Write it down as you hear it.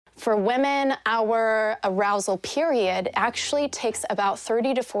For women, our arousal period actually takes about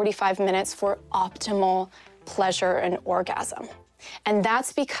 30 to 45 minutes for optimal pleasure and orgasm. And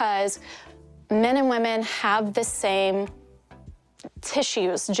that's because men and women have the same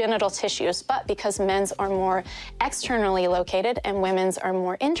tissues, genital tissues, but because men's are more externally located and women's are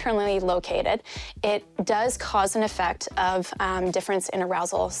more internally located, it does cause an effect of difference in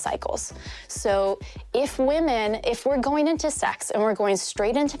arousal cycles. So if we're going into sex and we're going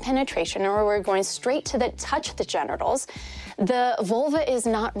straight into penetration, or we're going straight to touch the genitals, the vulva is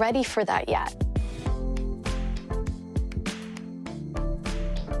not ready for that yet.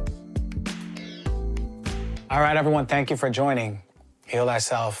 All right, everyone, thank you for joining Heal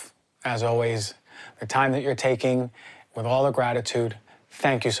Thyself. As always, the time that you're taking with all the gratitude,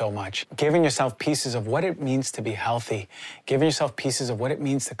 thank you so much. Giving yourself pieces of what it means to be healthy, giving yourself pieces of what it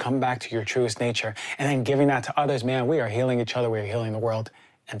means to come back to your truest nature, and then giving that to others. Man, we are healing each other, we are healing the world.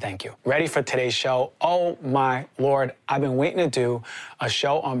 And thank you. Ready for today's show? Oh my Lord, I've been waiting to do a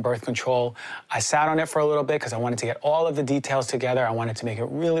show on birth control. I sat on it for a little bit because I wanted to get all of the details together. I wanted to make it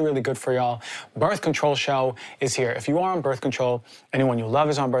really, really good for y'all. Birth control show is here. If you are on birth control, anyone you love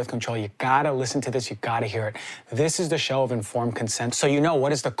is on birth control, you gotta listen to this, you gotta hear it. This is the show of informed consent. So you know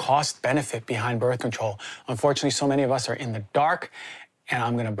what is the cost benefit behind birth control. Unfortunately, so many of us are in the dark, and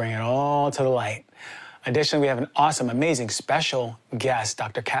I'm gonna bring it all to the light. Additionally, we have an awesome, amazing special guest,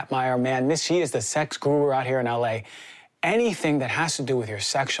 Dr. Kat Meyer. Man, she is the sex guru out here in LA. Anything that has to do with your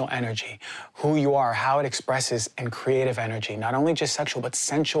sexual energy, who you are, how it expresses, and creative energy, not only just sexual, but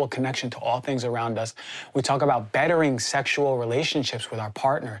sensual connection to all things around us. We talk about bettering sexual relationships with our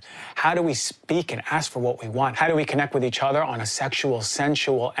partner. How do we speak and ask for what we want? How do we connect with each other on a sexual,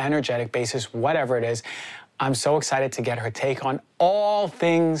 sensual, energetic basis, whatever it is? I'm so excited to get her take on all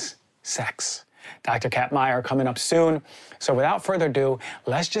things sex. Dr. Kat Meyer coming up soon. So without further ado,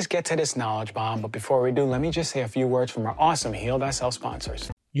 let's just get to this knowledge bomb. But before we do, let me just say a few words from our awesome Heal Thyself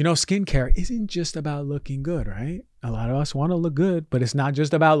sponsors. You know, skincare isn't just about looking good, right? A lot of us want to look good, but it's not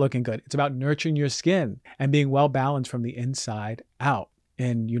just about looking good. It's about nurturing your skin and being well balanced from the inside out.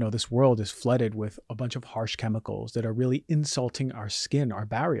 And, you know, this world is flooded with a bunch of harsh chemicals that are really insulting our skin, our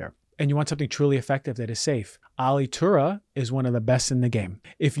barrier. And you want something truly effective that is safe. Alitura is one of the best in the game.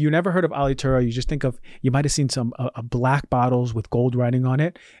 If you never heard of Alitura, you just think of, you might have seen some black bottles with gold writing on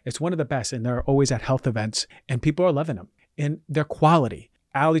it. It's one of the best, and they're always at health events, and people are loving them. And their quality.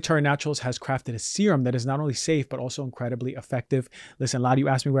 Alitura Naturals has crafted a serum that is not only safe, but also incredibly effective. Listen, a lot of you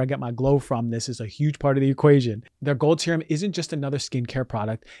ask me where I get my glow from. This is a huge part of the equation. Their gold serum isn't just another skincare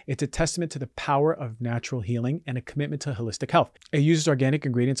product. It's a testament to the power of natural healing and a commitment to holistic health. It uses organic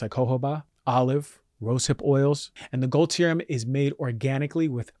ingredients like jojoba, olive, rosehip oils, and the gold serum is made organically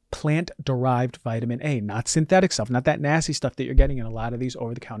with plant-derived vitamin A, not synthetic stuff, not that nasty stuff that you're getting in a lot of these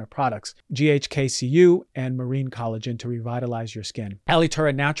over-the-counter products. GHKCU and marine collagen to revitalize your skin.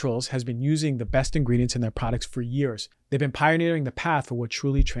 Alitura Naturals has been using the best ingredients in their products for years. They've been pioneering the path for what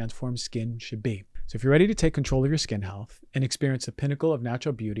truly transformed skin should be. So if you're ready to take control of your skin health and experience the pinnacle of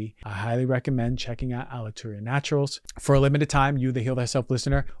natural beauty, I highly recommend checking out Alitura Naturals. For a limited time, you, the Heal Thyself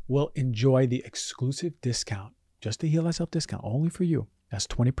listener, will enjoy the exclusive discount, just the Heal Thyself discount, only for you. That's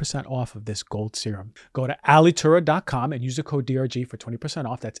 20% off of this gold serum. Go to alitura.com and use the code DRG for 20%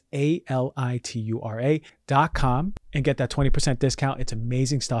 off. That's ALITURA.com and get that 20% discount. It's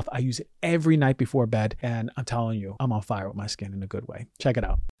amazing stuff. I use it every night before bed, and I'm telling you, I'm on fire with my skin in a good way. Check it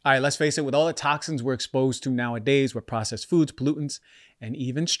out. All right, let's face it, with all the toxins we're exposed to nowadays with processed foods, pollutants, and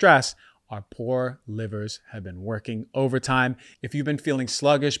even stress, our poor livers have been working overtime. If you've been feeling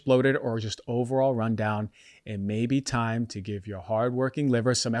sluggish, bloated, or just overall run down, it may be time to give your hardworking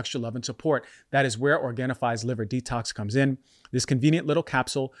liver some extra love and support. That is where Organifi's Liver Detox comes in. This convenient little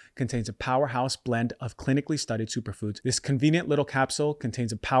capsule contains a powerhouse blend of clinically studied superfoods. This convenient little capsule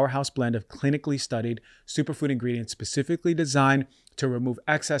contains a powerhouse blend of clinically studied superfood ingredients specifically designed to remove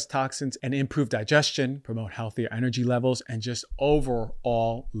excess toxins and improve digestion, promote healthier energy levels, and just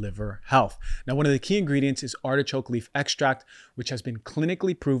overall liver health. Now, one of the key ingredients is artichoke leaf extract, which has been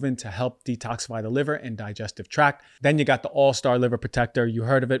clinically proven to help detoxify the liver and digestive tract. Then you got the all-star liver protector. You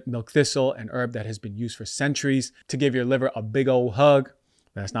heard of it, milk thistle, an herb that has been used for centuries to give your liver a big old hug.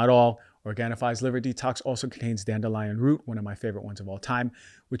 That's not all. Organifi's Liver Detox also contains dandelion root, one of my favorite ones of all time,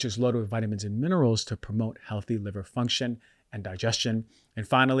 which is loaded with vitamins and minerals to promote healthy liver function and digestion. And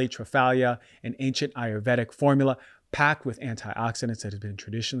finally, Triphalia, an ancient Ayurvedic formula packed with antioxidants that have been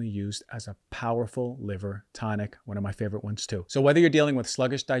traditionally used as a powerful liver tonic, one of my favorite ones too. So whether you're dealing with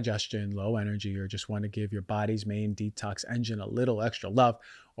sluggish digestion, low energy, or just want to give your body's main detox engine a little extra love,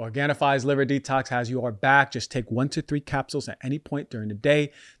 Organifi's Liver Detox has your back. Just take 1 to 3 capsules at any point during the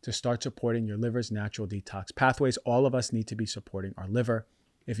day to start supporting your liver's natural detox pathways. All of us need to be supporting our liver.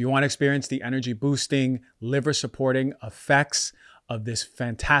 If you want to experience the energy boosting, liver supporting effects of this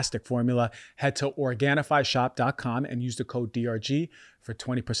fantastic formula, head to OrganifiShop.com and use the code DRG for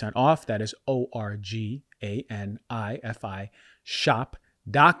 20% off. That is ORGANIFI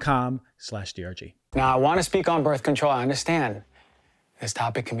shop.com/DRG. Now, I want to speak on birth control. I understand this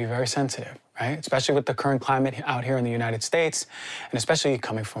topic can be very sensitive, right? Especially with the current climate out here in the United States, and especially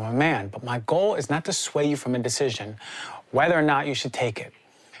coming from a man. But my goal is not to sway you from a decision whether or not you should take it.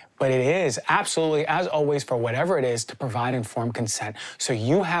 But it is absolutely, as always, for whatever it is, to provide informed consent. So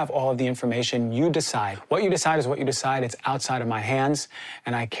you have all of the information, you decide. What you decide is what you decide. It's outside of my hands,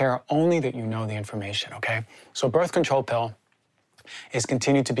 and I care only that you know the information, okay? So birth control pill is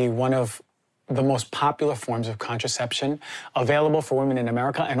continued to be one of the most popular forms of contraception available for women in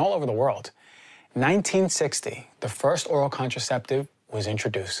America and all over the world. 1960, the first oral contraceptive was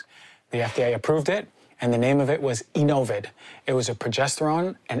introduced. The FDA approved it, and the name of it was Enovid. It was a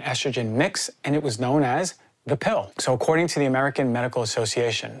progesterone and estrogen mix, and it was known as the pill. So according to the American Medical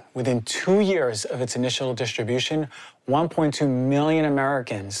Association, within 2 years of its initial distribution, 1.2 million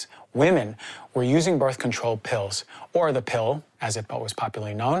Americans, women, were using birth control pills, or the pill, as it was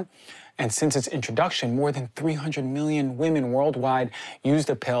popularly known. And since its introduction, more than 300 million women worldwide use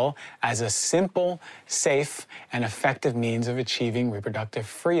the pill as a simple, safe, and effective means of achieving reproductive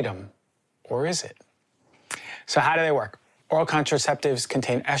freedom. Or is it? So how do they work? Oral contraceptives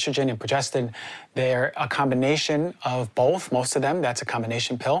contain estrogen and progestin. They're a combination of both, most of them. That's a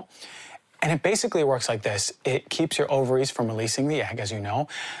combination pill. And it basically works like this. It keeps your ovaries from releasing the egg, as you know,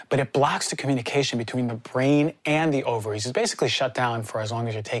 but it blocks the communication between the brain and the ovaries. It's basically shut down for as long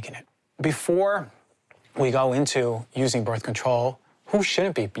as you're taking it. Before we go into using birth control, who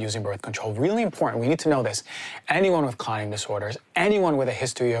shouldn't be using birth control? Really important. We need to know this. Anyone with clotting disorders, anyone with a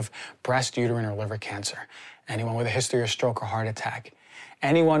history of breast, uterine, or liver cancer, anyone with a history of stroke or heart attack,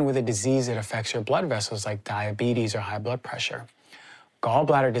 anyone with a disease that affects your blood vessels like diabetes or high blood pressure,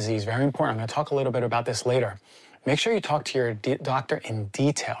 gallbladder disease, very important. I'm going to talk a little bit about this later. Make sure you talk to your doctor in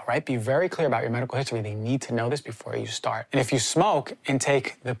detail, right? Be very clear about your medical history. They need to know this before you start. And if you smoke and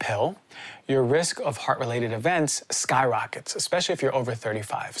take the pill, your risk of heart-related events skyrockets, especially if you're over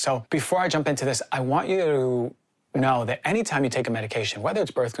 35. So before I jump into this, I want you to know that anytime you take a medication, whether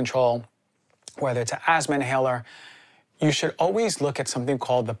it's birth control, whether it's an asthma inhaler, you should always look at something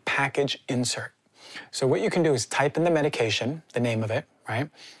called the package insert. So what you can do is type in the medication, the name of it, right?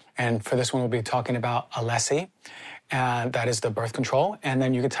 And for this one, we'll be talking about Alessi, and that is the birth control. And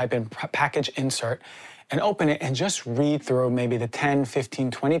then you can type in package insert and open it and just read through maybe the 10,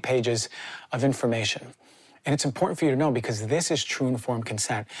 15, 20 pages of information. And it's important for you to know because this is true informed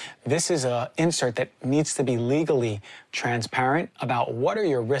consent. This is an insert that needs to be legally transparent about what are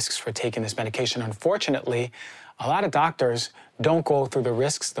your risks for taking this medication. Unfortunately, a lot of doctors don't go through the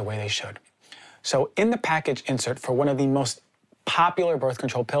risks the way they should. So in the package insert for one of the most popular birth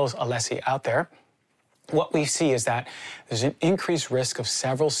control pills, Alessi, out there, what we see is that there's an increased risk of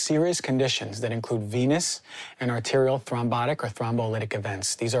several serious conditions that include venous and arterial thrombotic or thrombolytic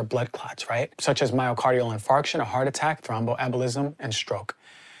events. These are blood clots, right? Such as myocardial infarction, a heart attack, thromboembolism, and stroke.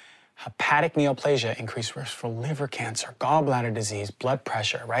 Hepatic neoplasia, increased risk for liver cancer, gallbladder disease, blood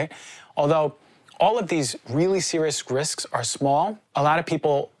pressure, right? Although all of these really serious risks are small, a lot of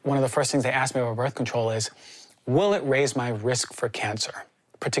people, one of the first things they ask me about birth control is, will it raise my risk for cancer,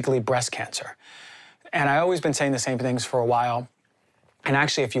 particularly breast cancer? And I've always been saying the same things for a while. And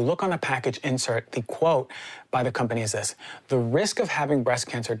actually, if you look on the package insert, the quote by the company is this: the risk of having breast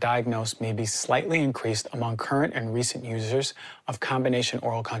cancer diagnosed may be slightly increased among current and recent users of combination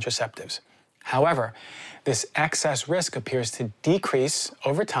oral contraceptives. However, this excess risk appears to decrease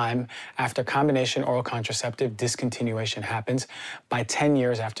over time after combination oral contraceptive discontinuation happens. By 10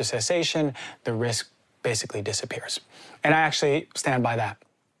 years after cessation, the risk basically disappears. And I actually stand by that.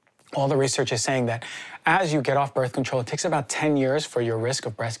 All the research is saying that as you get off birth control, it takes about 10 years for your risk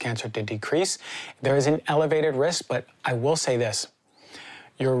of breast cancer to decrease. There is an elevated risk, but I will say this: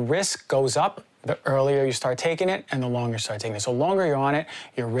 your risk goes up the earlier you start taking it and the longer you start taking it. So the longer you're on it,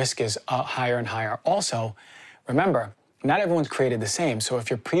 your risk is higher and higher. Also, remember, not everyone's created the same. So if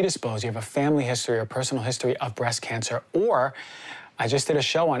you're predisposed, you have a family history or personal history of breast cancer, or I just did a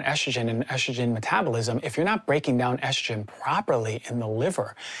show on estrogen and estrogen metabolism. If you're not breaking down estrogen properly in the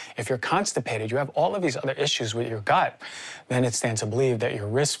liver, if you're constipated, you have all of these other issues with your gut, then it stands to believe that your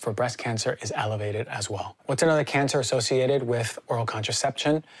risk for breast cancer is elevated as well. What's another cancer associated with oral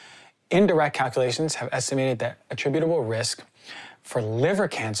contraception? Indirect calculations have estimated that attributable risk for liver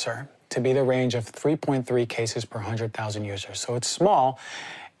cancer to be the range of 3.3 cases per 100,000 users. So it's small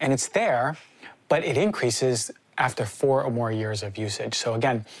and it's there, but it increases after 4 or more years of usage. So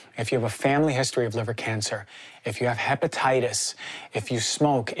again, if you have a family history of liver cancer, if you have hepatitis, if you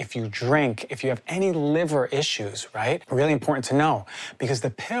smoke, if you drink, if you have any liver issues, right? Really important to know, because the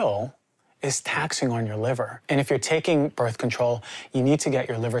pill is taxing on your liver. And if you're taking birth control, you need to get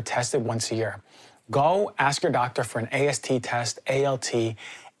your liver tested once a year. Go ask your doctor for an AST test, ALT,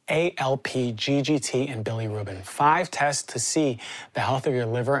 ALP, GGT, and bilirubin. 5 tests to see the health of your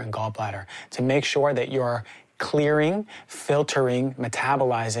liver and gallbladder, to make sure that you're clearing, filtering,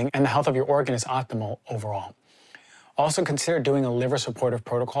 metabolizing, and the health of your organ is optimal overall. Also consider doing a liver supportive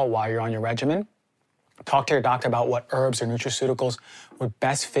protocol while you're on your regimen. Talk to your doctor about what herbs or nutraceuticals would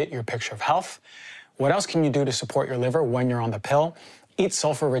best fit your picture of health. What else can you do to support your liver when you're on the pill? Eat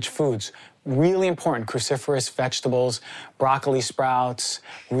sulfur-rich foods. Really important, cruciferous vegetables, broccoli sprouts,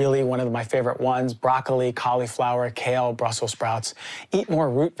 really one of my favorite ones, broccoli, cauliflower, kale, Brussels sprouts. Eat more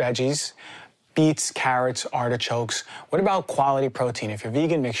root veggies, beets, carrots, artichokes. What about quality protein? If you're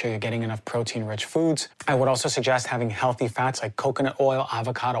vegan, make sure you're getting enough protein-rich foods. I would also suggest having healthy fats like coconut oil,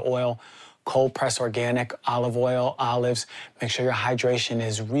 avocado oil, cold-pressed organic olive oil, olives. Make sure your hydration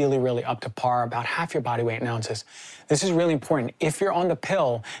is really, really up to par, about half your body weight in ounces. This is really important. If you're on the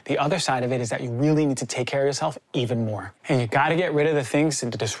pill, the other side of it is that you really need to take care of yourself even more. And you gotta get rid of the things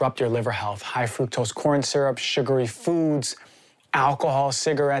that disrupt your liver health. High fructose corn syrup, sugary foods, alcohol,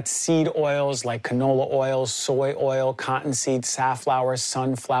 cigarettes, seed oils like canola oil, soy oil, cottonseed, safflower,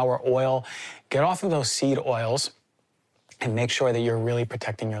 sunflower oil. Get off of those seed oils and make sure that you're really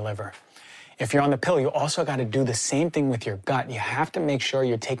protecting your liver. If you're on the pill, you also got to do the same thing with your gut. You have to make sure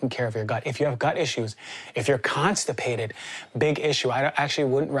you're taking care of your gut. If you have gut issues, if you're constipated, big issue. I actually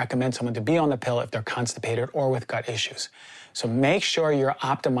wouldn't recommend someone to be on the pill if they're constipated or with gut issues. So make sure you're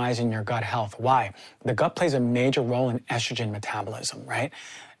optimizing your gut health. Why? The gut plays a major role in estrogen metabolism, right?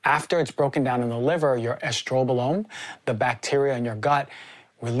 After it's broken down in the liver, your estrobolome, the bacteria in your gut,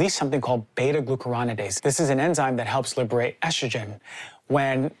 release something called beta-glucuronidase. This is an enzyme that helps liberate estrogen.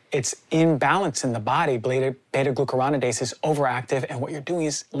 When it's imbalance in the body, beta-glucuronidase is overactive, and what you're doing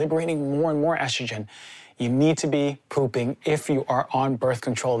is liberating more and more estrogen. You need to be pooping if you are on birth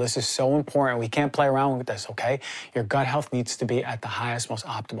control. This is so important. We can't play around with this, okay? Your gut health needs to be at the highest, most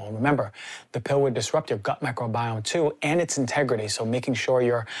optimal. Remember, the pill would disrupt your gut microbiome too, and its integrity, so making sure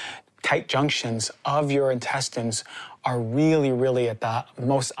your tight junctions of your intestines are really, really at the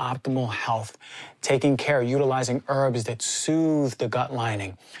most optimal health. Taking care, utilizing herbs that soothe the gut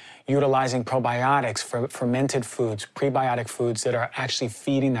lining, utilizing probiotics for fermented foods, prebiotic foods that are actually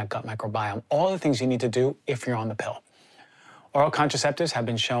feeding that gut microbiome. All the things you need to do if you're on the pill. Oral contraceptives have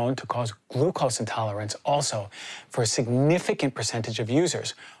been shown to cause glucose intolerance also for a significant percentage of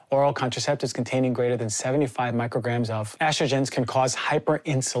users. Oral contraceptives containing greater than 75 micrograms of estrogens can cause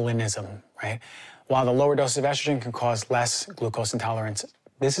hyperinsulinism, right? While the lower doses of estrogen can cause less glucose intolerance.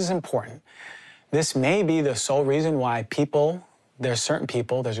 This is important. This may be the sole reason why there's certain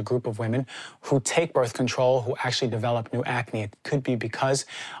people, there's a group of women who take birth control who actually develop new acne. It could be because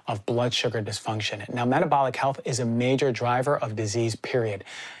of blood sugar dysfunction. Now, metabolic health is a major driver of disease, period.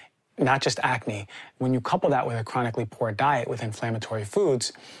 Not just acne. When you couple that with a chronically poor diet with inflammatory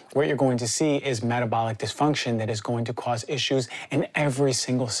foods, what you're going to see is metabolic dysfunction that is going to cause issues in every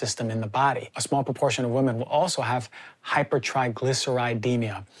single system in the body. A small proportion of women will also have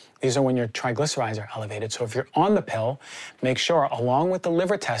hypertriglyceridemia. These are when your triglycerides are elevated. So if you're on the pill, make sure, along with the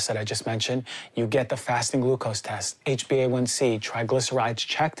liver test that I just mentioned, you get the fasting glucose test, HbA1c, triglycerides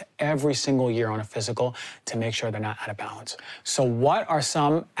checked every single year on a physical to make sure they're not out of balance. So what are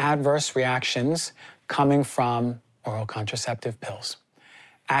some adverse reactions coming from oral contraceptive pills?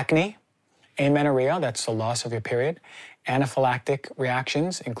 Acne, amenorrhea, that's the loss of your period, anaphylactic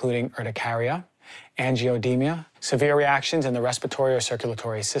reactions, including urticaria, angioedema, severe reactions in the respiratory or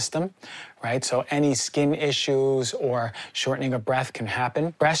circulatory system, right? So any skin issues or shortening of breath can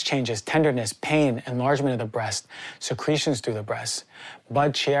happen. Breast changes, tenderness, pain, enlargement of the breast, secretions through the breast.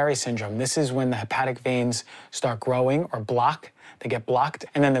 Budd-Chiari syndrome, this is when the hepatic veins start growing or block. They get blocked,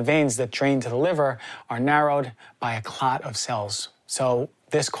 and then the veins that drain to the liver are narrowed by a clot of cells. So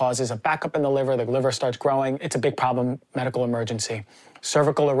this causes a backup in the liver starts growing. It's a big problem, medical emergency.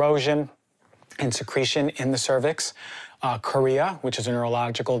 Cervical erosion, and secretion in the cervix. Chorea, which is a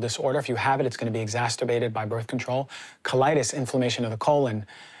neurological disorder. If you have it, it's going to be exacerbated by birth control. Colitis, inflammation of the colon.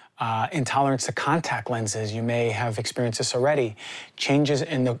 Intolerance to contact lenses. You may have experienced this already. Changes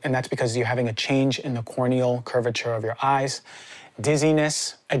in and that's because you're having a change in the corneal curvature of your eyes.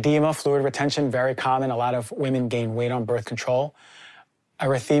 Dizziness, edema, fluid retention, very common. A lot of women gain weight on birth control.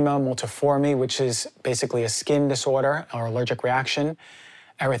 Erythema multiforme, which is basically a skin disorder or allergic reaction.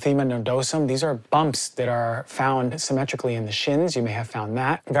 Erythema nodosum, these are bumps that are found symmetrically in the shins. You may have found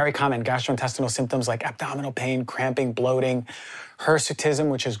that. Very common gastrointestinal symptoms like abdominal pain, cramping, bloating.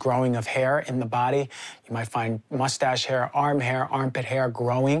 Hirsutism, which is growing of hair in the body. You might find mustache hair, armpit hair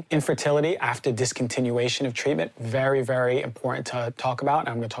growing. Infertility after discontinuation of treatment, very, very important to talk about.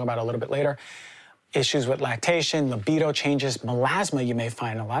 I'm going to talk about it a little bit later. Issues with lactation, libido changes, melasma you may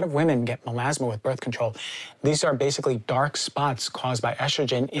find. A lot of women get melasma with birth control. These are basically dark spots caused by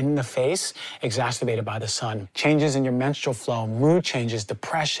estrogen in the face, exacerbated by the sun. Changes in your menstrual flow, mood changes,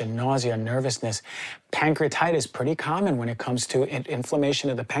 depression, nausea, nervousness. Pancreatitis, pretty common when it comes to inflammation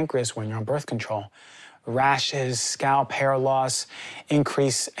of the pancreas when you're on birth control. Rashes, scalp hair loss,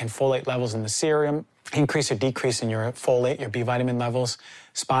 increase in folate levels in the serum, increase or decrease in your folate, your B vitamin levels,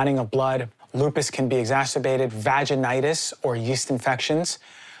 spotting of blood. Lupus can be exacerbated, vaginitis or yeast infections,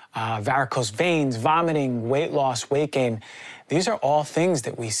 varicose veins, vomiting, weight loss, weight gain. These are all things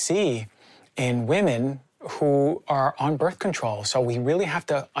that we see in women who are on birth control. So we really have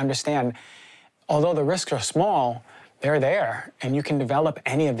to understand, although the risks are small, they're there, and you can develop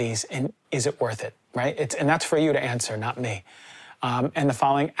any of these, and is it worth it, right? And that's for you to answer, not me. And the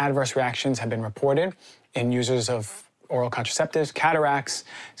following adverse reactions have been reported in users of oral contraceptives: cataracts,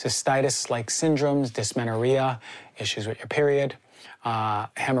 cystitis-like syndromes, dysmenorrhea, issues with your period,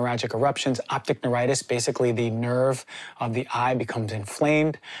 hemorrhagic eruptions, optic neuritis, basically the nerve of the eye becomes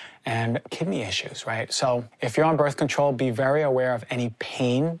inflamed, and kidney issues, right? So if you're on birth control, be very aware of any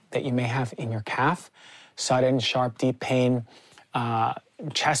pain that you may have in your calf, sudden, sharp, deep pain,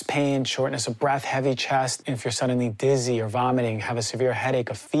 chest pain, shortness of breath, heavy chest. If you're suddenly dizzy or vomiting, have a severe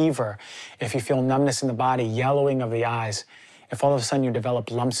headache, a fever, if you feel numbness in the body, yellowing of the eyes, if all of a sudden you develop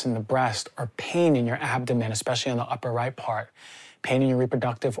lumps in the breast or pain in your abdomen, especially on the upper right part, pain in your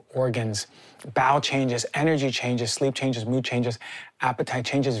reproductive organs, bowel changes, energy changes, sleep changes, mood changes, appetite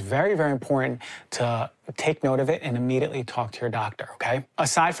changes, very, very important to take note of it and immediately talk to your doctor, okay?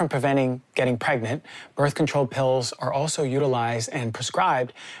 Aside from preventing getting pregnant, birth control pills are also utilized and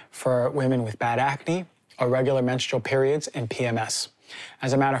prescribed for women with bad acne, irregular menstrual periods, and PMS.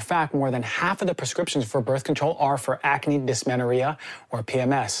 As a matter of fact, more than half of the prescriptions for birth control are for acne, dysmenorrhea, or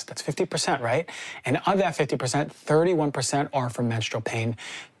PMS. That's 50%, right? And of that 50%, 31% are for menstrual pain,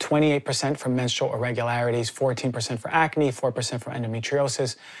 28% for menstrual irregularities, 14% for acne, 4% for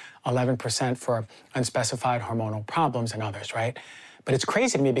endometriosis, 11% for unspecified hormonal problems, and others, right? But it's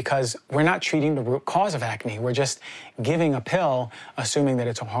crazy to me because we're not treating the root cause of acne. We're just giving a pill, assuming that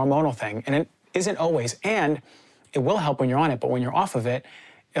it's a hormonal thing. And it isn't always. And it will help when you're on it, but when you're off of it,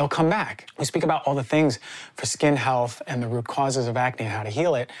 it'll come back. We speak about all the things for skin health and the root causes of acne and how to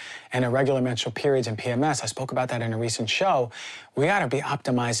heal it, and irregular menstrual periods and PMS. I spoke about that in a recent show. We gotta be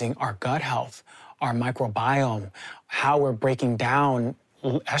optimizing our gut health, our microbiome, how we're breaking down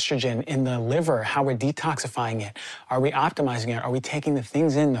estrogen in the liver, how we're detoxifying it. Are we optimizing it? Are we taking the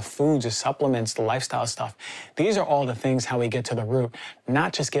things in, the foods, the supplements, the lifestyle stuff? These are all the things how we get to the root,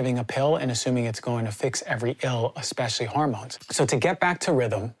 not just giving a pill and assuming it's going to fix every ill, especially hormones. So to get back to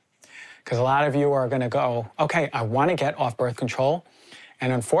rhythm, because a lot of you are going to go, okay, I want to get off birth control,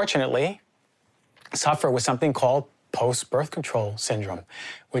 and unfortunately suffer with something called post-birth control syndrome,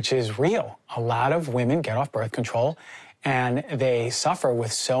 which is real. A lot of women get off birth control and they suffer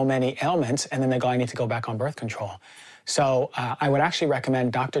with so many ailments, and then they go, I need to go back on birth control. So I would actually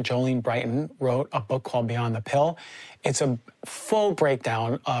recommend Dr. Jolene Brighten wrote a book called Beyond the Pill. It's a full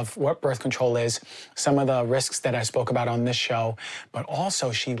breakdown of what birth control is, some of the risks that I spoke about on this show, but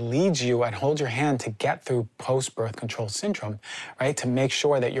also she leads you and holds your hand to get through post-birth control syndrome, right? To make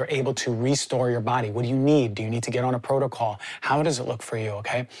sure that you're able to restore your body. What do you need? Do you need to get on a protocol? How does it look for you,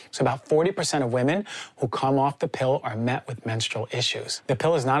 okay? So about 40% of women who come off the pill are met with menstrual issues. The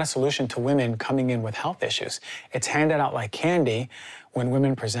pill is not a solution to women coming in with health issues. It's handed out like candy when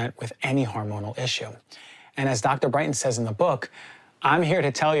women present with any hormonal issue. And as Dr. Brighten says in the book, I'm here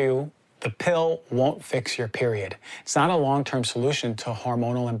to tell you the pill won't fix your period. It's not a long-term solution to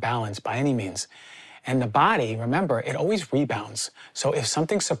hormonal imbalance by any means. And the body, remember, it always rebounds. So if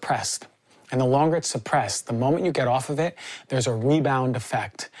something's suppressed, and the longer it's suppressed, the moment you get off of it, there's a rebound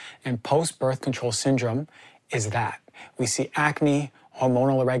effect. And post-birth control syndrome is that. We see acne,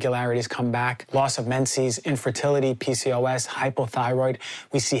 hormonal irregularities come back, loss of menses, infertility, PCOS, hypothyroid.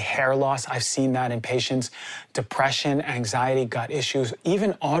 We see hair loss. I've seen that in patients. Depression, anxiety, gut issues,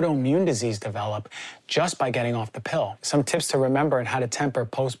 even autoimmune disease develop just by getting off the pill. Some tips to remember and how to temper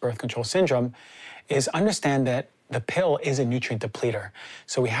post-birth control syndrome is understand that the pill is a nutrient depleter.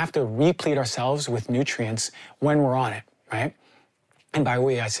 So we have to replete ourselves with nutrients when we're on it, right? And by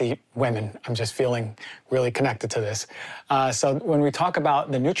we, I see women. I'm just feeling really connected to this. So when we talk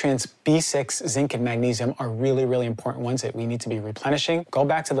about the nutrients, B6, zinc, and magnesium are really, really important ones that we need to be replenishing. Go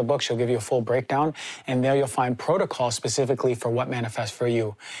back to the book. She'll give you a full breakdown. And there you'll find protocols specifically for what manifests for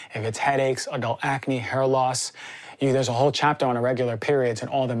you. If it's headaches, adult acne, hair loss, there's a whole chapter on irregular periods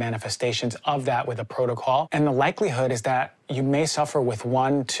and all the manifestations of that with a protocol. And the likelihood is that you may suffer with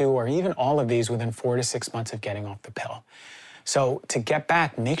 1, 2, or even all of these within 4 to 6 months of getting off the pill. So to get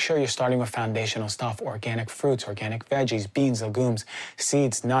back, make sure you're starting with foundational stuff, organic fruits, organic veggies, beans, legumes,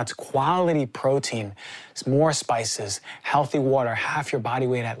 seeds, nuts, quality protein, more spices, healthy water, half your body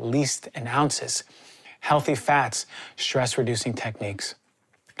weight at least in ounces, healthy fats, stress-reducing techniques.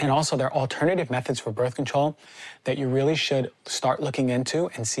 And also, there are alternative methods for birth control that you really should start looking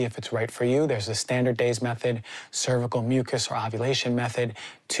into and see if it's right for you. There's the standard days method, cervical mucus or ovulation method,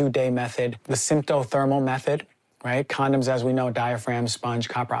 2-day method, the symptothermal method, right? Condoms, as we know, diaphragm, sponge,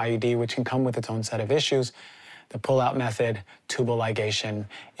 copper IUD, which can come with its own set of issues. The pull-out method, tubal ligation.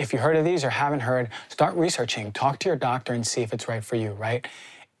 If you heard of these or haven't heard, start researching. Talk to your doctor and see if it's right for you, right?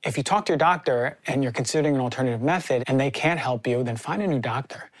 If you talk to your doctor and you're considering an alternative method and they can't help you, then find a new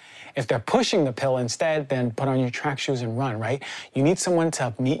doctor. If they're pushing the pill instead, then put on your track shoes and run, right? You need someone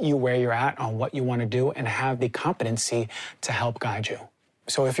to meet you where you're at on what you want to do and have the competency to help guide you.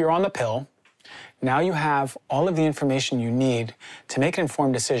 So if you're on the pill, now you have all of the information you need to make an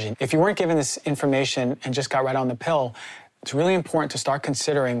informed decision. If you weren't given this information and just got right on the pill, it's really important to start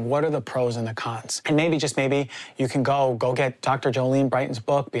considering what are the pros and the cons. And maybe, just maybe, you can go get Dr. Jolene Brighten's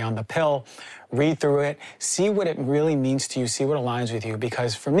book, Beyond the Pill, read through it, see what it really means to you, see what aligns with you.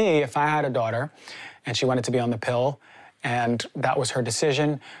 Because for me, if I had a daughter and she wanted to be on the pill, and that was her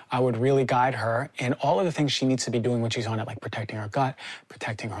decision, I would really guide her in all of the things she needs to be doing when she's on it, like protecting her gut,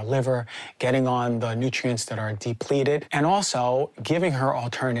 protecting her liver, getting on the nutrients that are depleted, and also giving her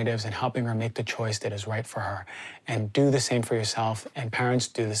alternatives and helping her make the choice that is right for her. And do the same for yourself, and parents,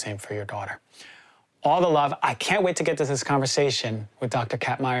 do the same for your daughter. All the love. I can't wait to get to this conversation with Dr.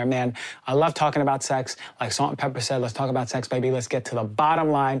 Kat Meyer. Man, I love talking about sex. Like Salt and Pepper said, let's talk about sex, baby. Let's get to the bottom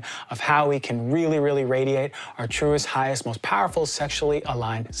line of how we can really, really radiate our truest, highest, most powerful, sexually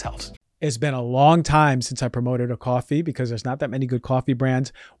aligned selves. It's been a long time since I promoted a coffee because there's not that many good coffee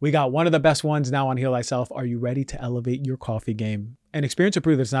brands. We got one of the best ones now on Heal Thyself. Are you ready to elevate your coffee game? And experience will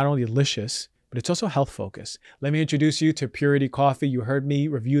prove that it's not only delicious, but it's also health focused. Let me introduce you to Purity Coffee. You heard me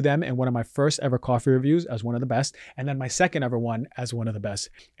review them in one of my first ever coffee reviews as one of the best, and then my second ever one as one of the best.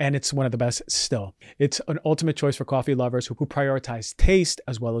 And it's one of the best still. It's an ultimate choice for coffee lovers who prioritize taste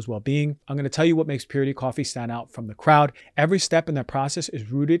as well as well-being. I'm gonna tell you what makes Purity Coffee stand out from the crowd. Every step in their process is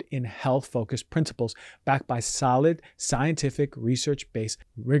rooted in health-focused principles backed by solid, scientific, research-based,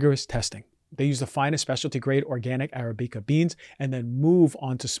 rigorous testing. They use the finest specialty grade organic Arabica beans and then move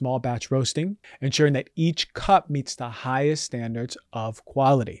on to small batch roasting, ensuring that each cup meets the highest standards of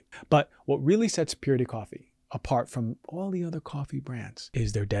quality. But what really sets Purity Coffee apart from all the other coffee brands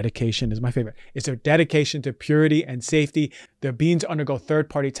is their dedication, is my favorite. It's their dedication to purity and safety. Their beans undergo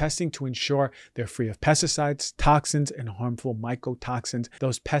third-party testing to ensure they're free of pesticides, toxins, and harmful mycotoxins,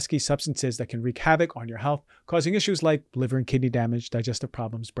 those pesky substances that can wreak havoc on your health, causing issues like liver and kidney damage, digestive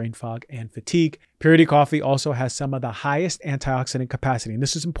problems, brain fog, and fatigue. Purity Coffee also has some of the highest antioxidant capacity. And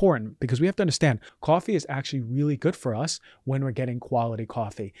this is important because we have to understand coffee is actually really good for us when we're getting quality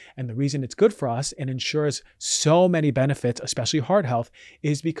coffee. And the reason it's good for us and ensures so many benefits, especially heart health,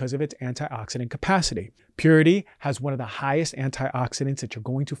 is because of its antioxidant capacity. Purity has one of the highest antioxidants that you're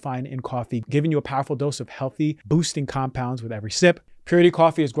going to find in coffee, giving you a powerful dose of healthy, boosting compounds with every sip. Purity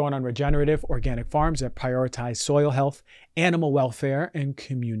Coffee is grown on regenerative organic farms that prioritize soil health, animal welfare, and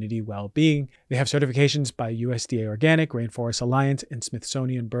community well-being. They have certifications by USDA Organic, Rainforest Alliance, and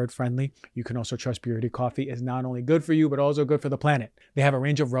Smithsonian Bird Friendly. You can also trust Purity Coffee is not only good for you, but also good for the planet. They have a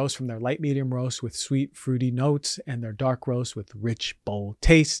range of roasts from their light medium roast with sweet, fruity notes and their dark roast with rich, bold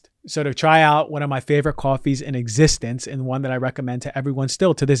taste. So to try out one of my favorite coffees in existence and one that I recommend to everyone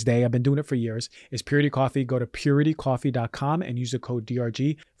still to this day, I've been doing it for years, is Purity Coffee. Go to puritycoffee.com and use the code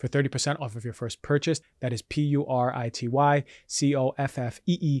DRG for 30% off of your first purchase. That is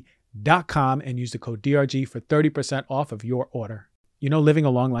puritycoffee.com and use the code DRG for 30% off of your order. You know, living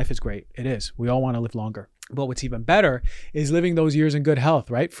a long life is great. It is. We all want to live longer. But what's even better is living those years in good health,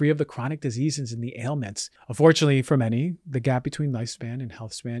 right? Free of the chronic diseases and the ailments. Unfortunately, for many, the gap between lifespan and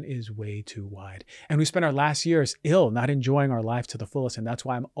health span is way too wide. And we spend our last years ill, not enjoying our life to the fullest. And that's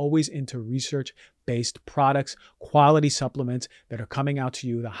why I'm always into research-based products, quality supplements that are coming out to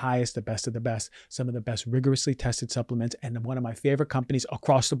you, the highest, the best of the best, some of the best rigorously tested supplements. And one of my favorite companies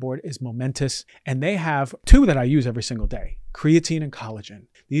across the board is Momentous. And they have two that I use every single day: creatine and collagen.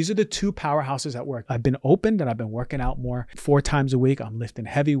 These are the two powerhouses at work. I've been opened and I've been working out more 4 times a week. I'm lifting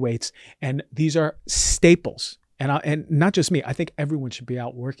heavy weights, and these are staples. And not just me, I think everyone should be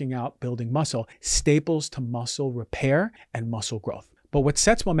out working out, building muscle, staples to muscle repair and muscle growth. But what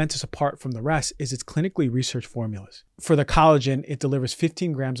sets Momentous apart from the rest is its clinically researched formulas. For the collagen, it delivers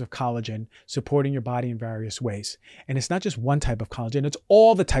 15 grams of collagen, supporting your body in various ways. And it's not just one type of collagen, it's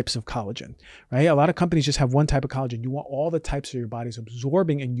all the types of collagen, right? A lot of companies just have one type of collagen. You want all the types of your body's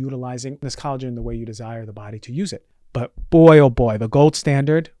absorbing and utilizing this collagen the way you desire the body to use it. But boy, oh boy, the gold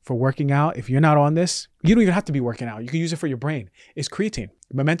standard for working out, if you're not on this, you don't even have to be working out. You can use it for your brain. It's creatine.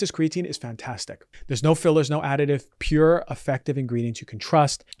 Momentous creatine is fantastic. There's no fillers, no additive, pure, effective ingredients you can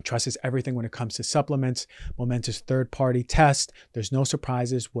trust. Trust is everything when it comes to supplements. Momentous third-party test. There's no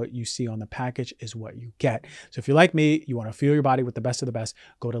surprises. What you see on the package is what you get. So if you're like me, you want to fuel your body with the best of the best,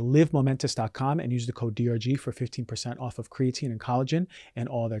 go to livemomentous.com and use the code DRG for 15% off of creatine and collagen and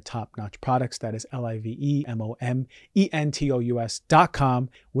all their top-notch products. That is livemomentous.com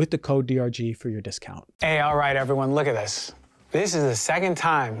with the code DRG for your discount. Hey, all right, everyone, look at this. This is the second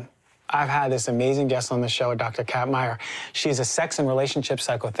time I've had this amazing guest on the show, Dr. Kat Meyer. She's a sex and relationship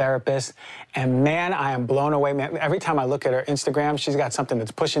psychotherapist, and man, I am blown away. Man, every time I look at her Instagram, she's got something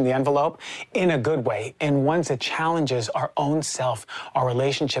that's pushing the envelope in a good way, and ones that challenges our own self, our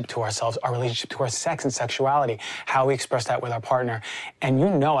relationship to ourselves, our relationship to our sex and sexuality, how we express that with our partner. And you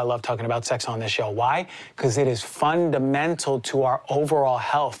know I love talking about sex on this show. Why? Because it is fundamental to our overall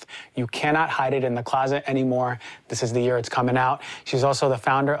health. You cannot hide it in the closet anymore. This is the year it's coming out. She's also the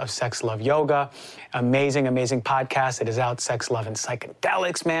founder of Sex Love Yoga. Amazing, amazing podcast. It is out, Sex, Love, and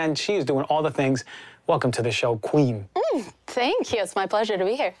Psychedelics, man. She is doing all the things. Welcome to the show, Queen. Thank you. It's my pleasure to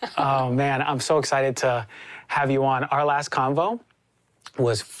be here. Oh, man, I'm so excited to have you on. Our last convo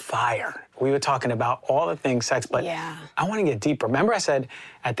was fire. We were talking about all the things sex, but yeah. I want to get deeper. Remember I said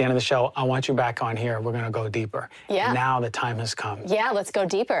at the end of the show, I want you back on here. We're going to go deeper. Yeah. Now the time has come. Yeah, let's go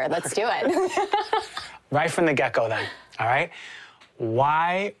deeper. Let's do it. Right from the get-go then, all right?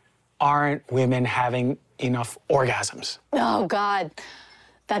 Why aren't women having enough orgasms? Oh, God.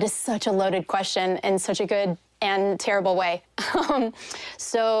 That is such a loaded question in such a good and terrible way.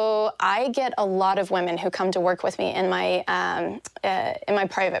 So I get a lot of women who come to work with me in my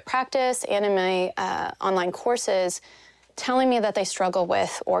private practice and in my online courses, telling me that they struggle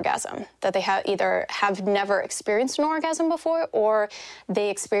with orgasm, that they either have never experienced an orgasm before, or they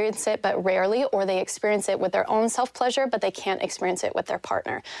experience it but rarely, or they experience it with their own self-pleasure, but they can't experience it with their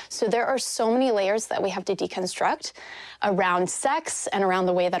partner. So there are so many layers that we have to deconstruct around sex and around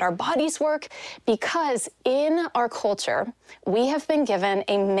the way that our bodies work, because in our culture, we have been given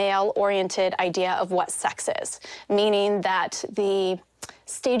a male-oriented idea of what sex is, meaning that the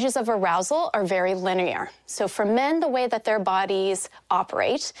stages of arousal are very linear. So for men, the way that their bodies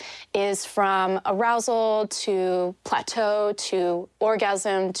operate is from arousal to plateau to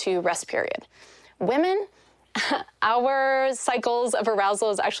orgasm to rest period. Women, our cycles of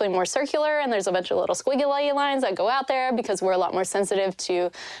arousal is actually more circular, and there's a bunch of little squiggly lines that go out there because we're a lot more sensitive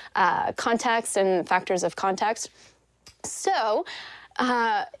to context and factors of context. So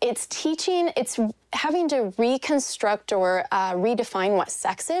it's having to reconstruct or redefine what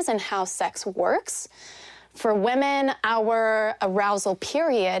sex is and how sex works. For women, our arousal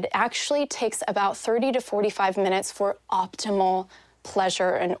period actually takes about 30 to 45 minutes for optimal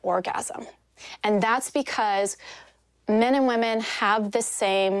pleasure and orgasm. And that's because men and women have the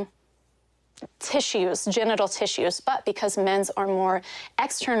same tissues, genital tissues, but because men's are more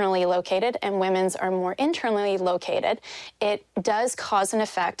externally located and women's are more internally located, it does cause an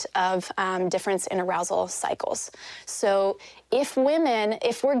effect of difference in arousal cycles. So if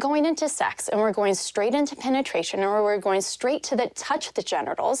we're going into sex and we're going straight into penetration, or we're going straight to touch the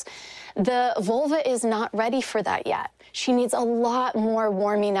genitals, the vulva is not ready for that yet. She needs a lot more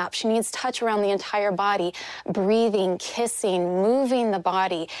warming up. She needs touch around the entire body, breathing, kissing, moving the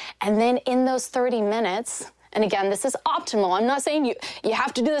body. And then in those 30 minutes, and again, this is optimal. I'm not saying you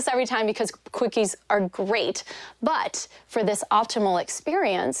have to do this every time, because quickies are great. But for this optimal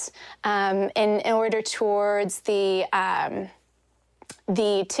experience, in order towards the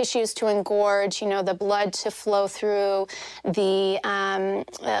tissues to engorge, the blood to flow through, the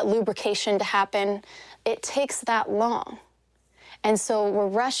lubrication to happen, it takes that long. And so we're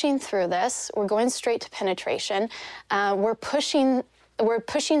rushing through this. We're going straight to penetration. We're pushing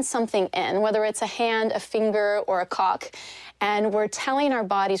something in, whether it's a hand, a finger, or a cock, and we're telling our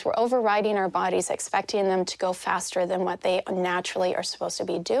bodies, we're overriding our bodies, expecting them to go faster than what they naturally are supposed to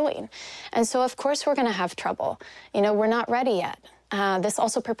be doing. And so, of course, we're going to have trouble. We're not ready yet. This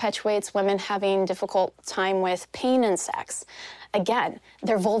also perpetuates women having difficult time with pain in sex. Again,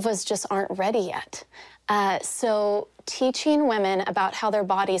 their vulvas just aren't ready yet. So teaching women about how their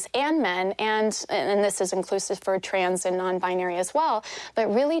bodies, and men, and this is inclusive for trans and non-binary as well,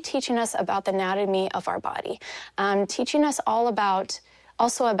 but really teaching us about the anatomy of our body, teaching us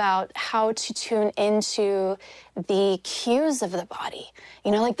also about how to tune into the cues of the body.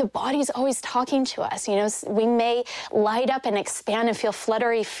 Like the body's always talking to us. We may light up and expand and feel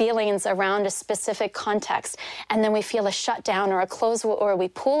fluttery feelings around a specific context, and then we feel a shutdown or a close or we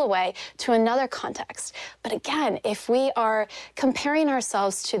pull away to another context. But again, if we are comparing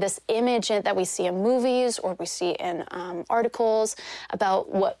ourselves to this image that we see in movies or we see in articles about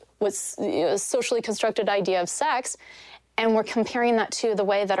what's a socially constructed idea of sex, and we're comparing that to the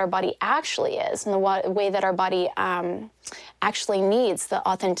way that our body actually is and the way that our body actually needs, the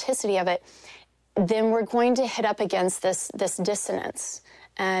authenticity of it, then we're going to hit up against this dissonance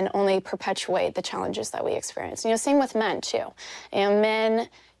and only perpetuate the challenges that we experience. Same with men, too. Men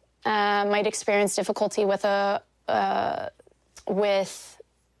might experience difficulty with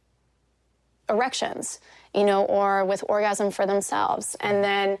erections, or with orgasm for themselves. And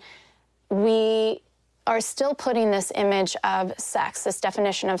then we are still putting this image of sex, this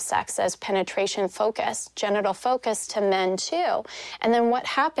definition of sex as penetration focused, genital focused to men too. And then what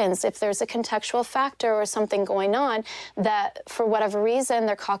happens if there's a contextual factor or something going on that for whatever reason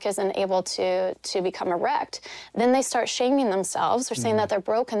their cock isn't able to become erect? Then they start shaming themselves or saying that they're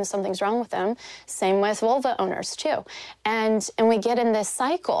broken, something's wrong with them. Same with vulva owners too. And we get in this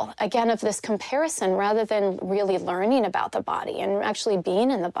cycle again of this comparison rather than really learning about the body and actually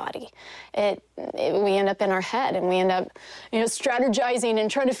being in the body. We end up in our head and we end up, strategizing and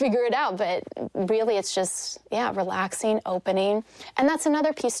trying to figure it out. But really it's just, relaxing, opening. And that's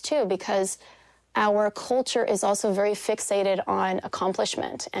another piece too, because our culture is also very fixated on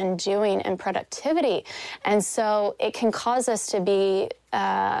accomplishment and doing and productivity. And so it can cause us to be,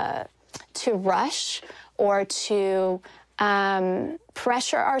 to rush or to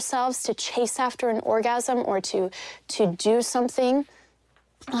pressure ourselves to chase after an orgasm or to do something.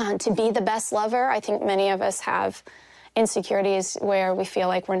 To be the best lover. I think many of us have insecurities where we feel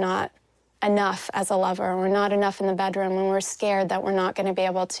like we're not enough as a lover, we're not enough in the bedroom, and we're scared that we're not going to be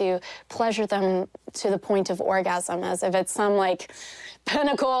able to pleasure them to the point of orgasm, as if it's some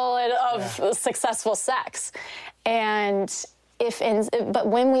pinnacle of successful sex. But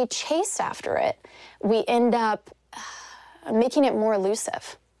when we chase after it, we end up making it more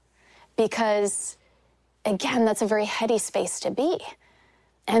elusive, because again, that's a very heady space to be.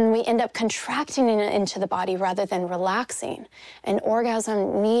 And we end up contracting it into the body rather than relaxing. And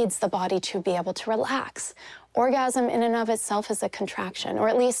orgasm needs the body to be able to relax. Orgasm in and of itself is a contraction, or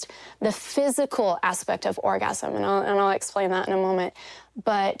at least the physical aspect of orgasm. And I'll explain that in a moment.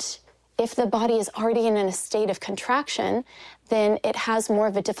 But if the body is already in a state of contraction, then it has more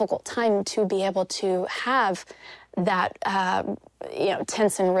of a difficult time to be able to have that,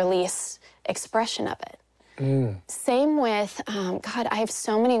 tense and release expression of it. Same with, I have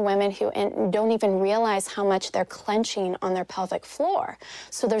so many women who don't even realize how much they're clenching on their pelvic floor.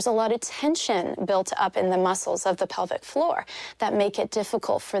 So there's a lot of tension built up in the muscles of the pelvic floor that make it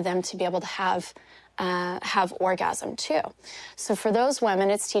difficult for them to be able to have orgasm too. So for those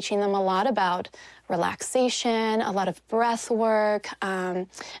women, it's teaching them a lot about relaxation, a lot of breath work, and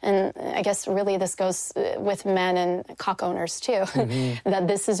I guess really this goes with men and cock owners too, that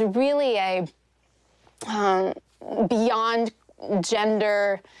this is really a beyond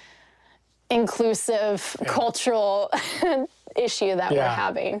gender inclusive cultural issue that we're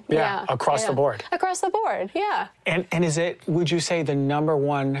having. Across the board. Across the board, yeah. And is it, would you say the number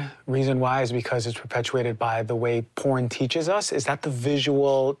one reason why is because it's perpetuated by the way porn teaches us? Is that the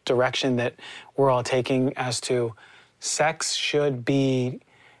visual direction that we're all taking as to sex should be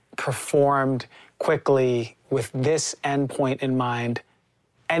performed quickly with this endpoint in mind?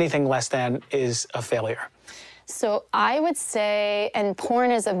 Anything less than is a failure. So I would say, and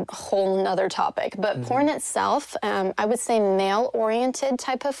porn is a whole nother topic, but porn itself, I would say male-oriented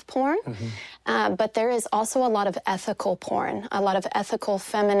type of porn, but there is also a lot of ethical porn, a lot of ethical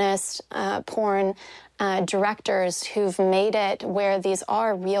feminist porn directors who've made it where these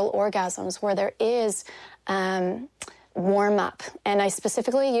are real orgasms, where there is warm up. And I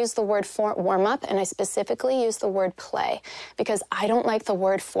specifically use the word warm up, and I specifically use the word play because I don't like the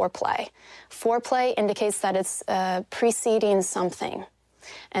word foreplay. Foreplay indicates that it's preceding something.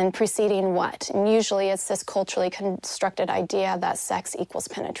 And preceding what? And usually it's this culturally constructed idea that sex equals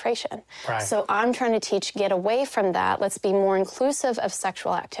penetration. Right. So I'm trying to teach, get away from that. Let's be more inclusive of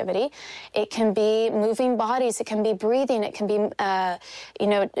sexual activity. It can be moving bodies. It can be breathing. It can be,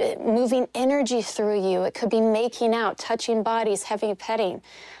 moving energy through you. It could be making out, touching bodies, heavy petting.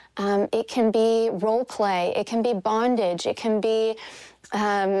 It can be role play. It can be bondage. It can be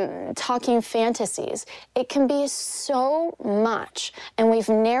talking fantasies. It can be so much. And we've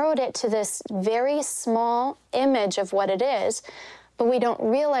narrowed it to this very small image of what it is, but we don't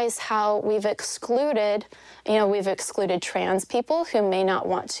realize how we've excluded trans people who may not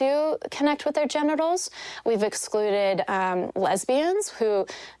want to connect with their genitals. We've excluded lesbians who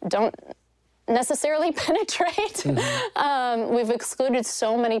don't necessarily penetrate. We've excluded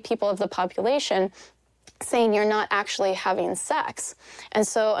so many people of the population, saying you're not actually having sex. And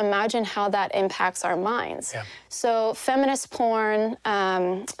so imagine how that impacts our minds. Yeah. So feminist porn,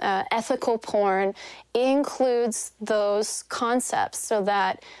 ethical porn includes those concepts so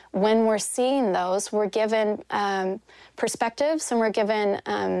that when we're seeing those, we're given perspectives and we're given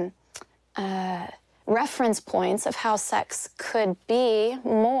reference points of how sex could be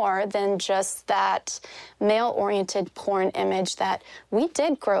more than just that male-oriented porn image that we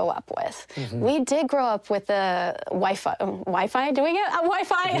did grow up with. We did grow up with the Wi-Fi. Do we get a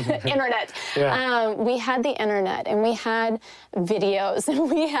Wi-Fi? Internet. Yeah. We had the internet, and we had videos,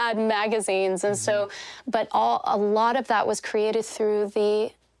 and we had magazines, and so, but a lot of that was created through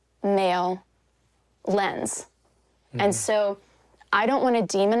the male lens, and so. I don't want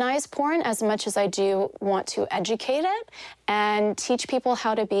to demonize porn as much as I do want to educate it and teach people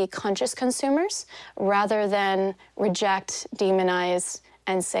how to be conscious consumers rather than reject, demonize,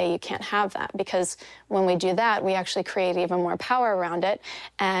 and say you can't have that. Because when we do that, we actually create even more power around it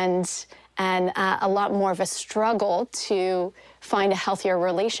and a lot more of a struggle to find a healthier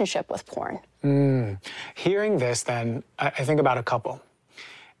relationship with porn. Hearing this, then, I think about a couple.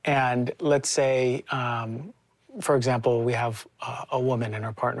 And let's say... for example, we have a woman and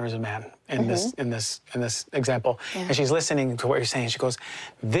her partner is a man in this example, and she's listening to what you're saying. She goes,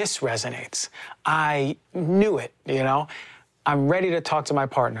 "This resonates. I knew it. I'm ready to talk to my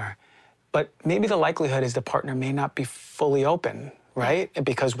partner, but maybe the likelihood is the partner may not be fully open, right?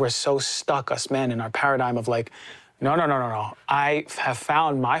 Because we're so stuck, us men, in our paradigm of like." No. I have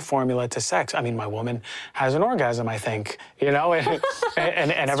found my formula to sex. I mean, my woman has an orgasm, I think,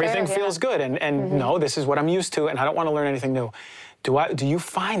 and everything feels good. And no, this is what I'm used to, and I don't want to learn anything new. Do you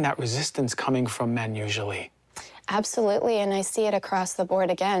find that resistance coming from men usually? Absolutely, and I see it across the board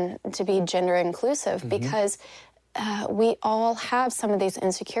again, to be gender inclusive, because we all have some of these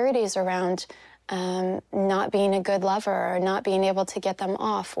insecurities around not being a good lover, or not being able to get them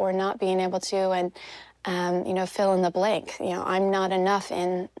off, or not being able to, fill in the blank. I'm not enough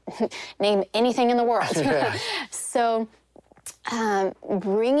in name anything in the world. Yeah. So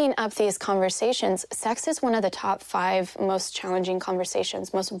bringing up these conversations, sex is one of the top 5 most challenging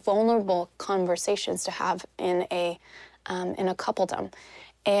conversations, most vulnerable conversations to have in a coupledom.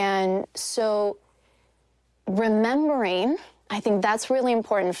 And so remembering, I think that's really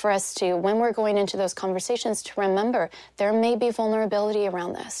important for us to, when we're going into those conversations, to remember there may be vulnerability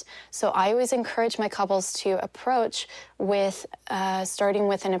around this. So I always encourage my couples to approach with starting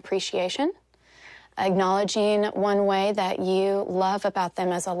with an appreciation, acknowledging one way that you love about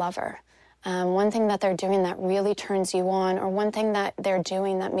them as a lover. One thing that they're doing that really turns you on, or one thing that they're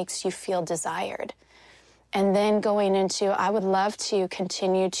doing that makes you feel desired. And then going into, I would love to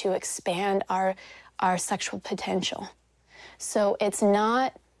continue to expand our sexual potential. So it's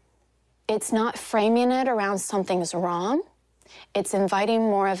not framing it around something's wrong. It's inviting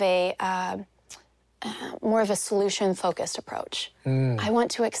more of a solution-focused approach. I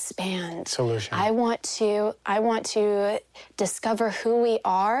want to expand. Solution. I want to discover who we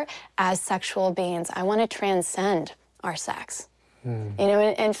are as sexual beings. I want to transcend our sex.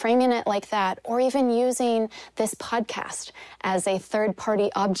 And framing it like that, or even using this podcast as a third-party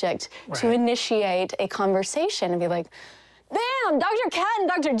object to initiate a conversation and be like, damn, Dr. Kat and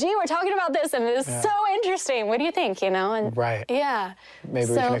Dr. G were talking about this, and it's so interesting. What do you think, And right. Yeah. Maybe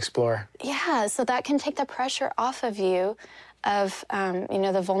we can explore. Yeah, so that can take the pressure off of you of,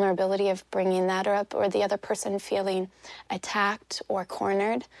 the vulnerability of bringing that up, or the other person feeling attacked or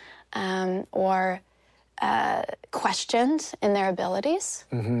cornered or questioned in their abilities.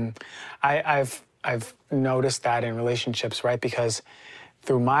 I've noticed that in relationships, right? Because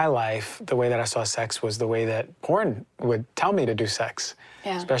through my life, the way that I saw sex was the way that porn would tell me to do sex,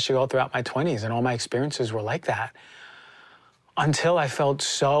 especially all throughout my 20s, and all my experiences were like that. Until I felt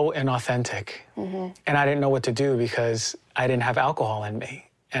so inauthentic, and I didn't know what to do because I didn't have alcohol in me.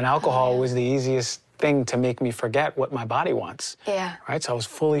 And alcohol was the easiest thing to make me forget what my body wants. Yeah. Right? So I was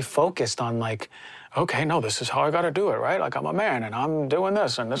fully focused on like, okay, no, this is how I got to do it, right? Like I'm a man and I'm doing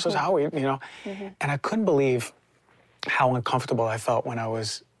this and this is how we, And I couldn't believe how uncomfortable I felt when I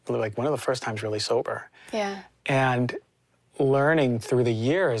was like one of the first times really sober. Yeah. And learning through the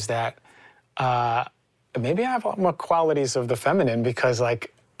years that maybe I have more qualities of the feminine because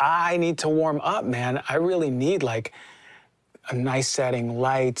like I need to warm up, man. I really need like a nice setting,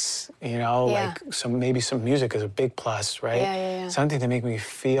 lights, like maybe some music is a big plus, right? Yeah. Something to make me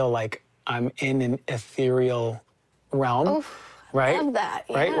feel like I'm in an ethereal realm. Oof, right? I love that.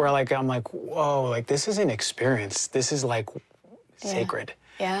 Yeah. Right? Where like I'm like, whoa, like this is an experience. This is like sacred.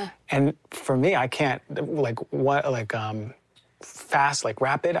 Yeah. And for me, I can't fast, like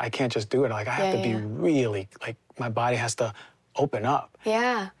rapid, I can't just do it. Like I have to be really, like my body has to open up.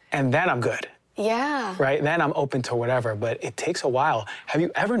 Yeah. And then I'm good. Yeah. Right? Then I'm open to whatever, but it takes a while. Have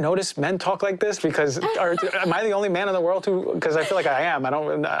you ever noticed men talk like this? Because am I the only man in the world who, because I feel like I am.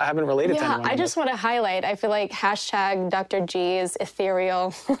 I haven't related to anyone. I just want to highlight, I feel like hashtag Dr. G's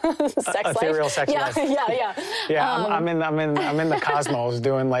ethereal sex life. Ethereal sex life. Yeah, I'm in the cosmos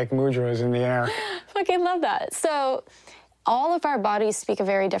doing like mudras in the air. Fucking love that. So all of our bodies speak a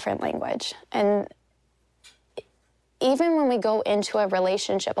very different language. And even when we go into a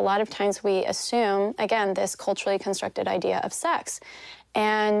relationship, a lot of times we assume, again, this culturally constructed idea of sex.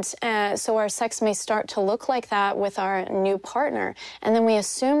 And so our sex may start to look like that with our new partner. And then we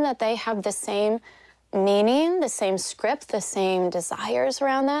assume that they have the same meaning, the same script, the same desires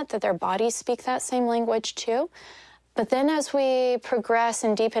around that their bodies speak that same language too. But then as we progress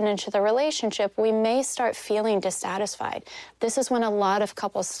and deepen into the relationship, we may start feeling dissatisfied. This is when a lot of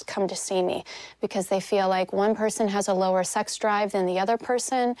couples come to see me because they feel like one person has a lower sex drive than the other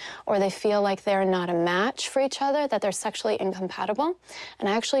person, or they feel like they're not a match for each other, that they're sexually incompatible. And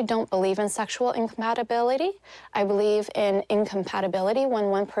I actually don't believe in sexual incompatibility. I believe in incompatibility when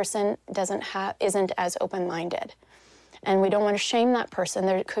one person isn't as open-minded. And we don't want to shame that person.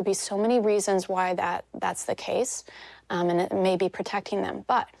 There could be so many reasons why that's the case, and it may be protecting them.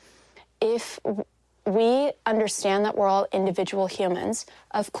 But if we understand that we're all individual humans,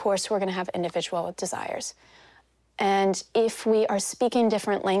 of course we're going to have individual desires. And if we are speaking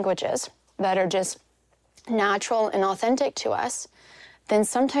different languages that are just natural and authentic to us, then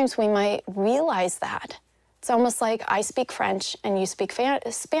sometimes we might realize that. It's almost like I speak French and you speak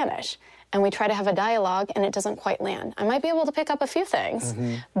Spanish. And we try to have a dialogue, and it doesn't quite land. I might be able to pick up a few things,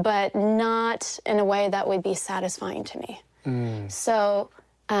 but not in a way that would be satisfying to me. So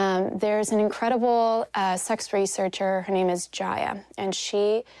there's an incredible sex researcher. Her name is Jaya, and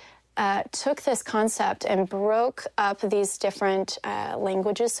she took this concept and broke up these different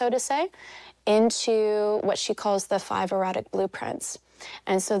languages, so to say, into what she calls the 5 erotic blueprints.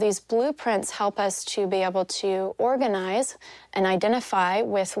 And so these blueprints help us to be able to organize and identify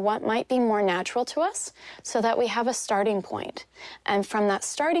with what might be more natural to us so that we have a starting point. And from that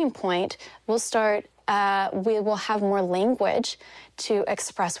starting point, we will have more language to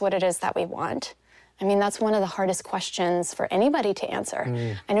express what it is that we want. I mean, that's one of the hardest questions for anybody to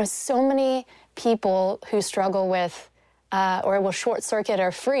answer. I know so many people who struggle with or will short circuit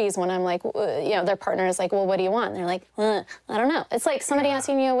or freeze when I'm like, their partner is like, well, what do you want? And they're like, I don't know. It's like somebody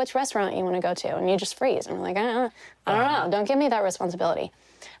asking you which restaurant you want to go to, and you just freeze. And we're like, I don't know. Don't give me that responsibility.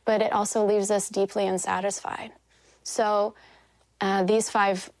 But it also leaves us deeply unsatisfied. So these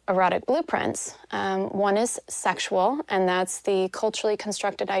 5 erotic blueprints, one is sexual, and that's the culturally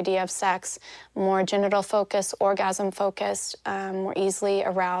constructed idea of sex, more genital focused, orgasm focused, more easily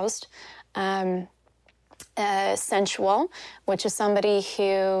aroused. Sensual, which is somebody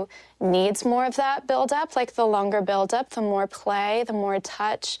who needs more of that build-up, like the longer build-up, the more play, the more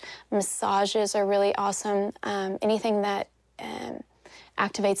touch. Massages are really awesome. Anything that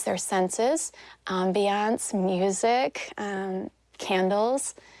activates their senses, ambiance, music,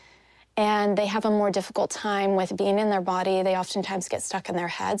 candles. And they have a more difficult time with being in their body. They oftentimes get stuck in their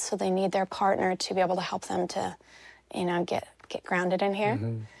head, so they need their partner to be able to help them to, get grounded in here.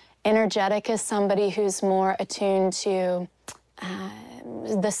 Energetic is somebody who's more attuned to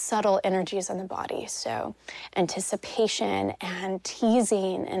the subtle energies in the body. So anticipation and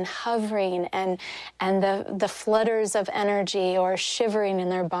teasing and hovering and the flutters of energy or shivering in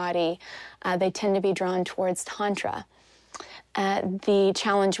their body, they tend to be drawn towards Tantra. The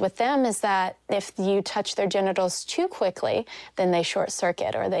challenge with them is that if you touch their genitals too quickly, then they short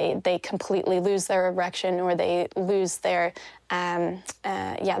circuit, or they completely lose their erection, or they lose their turn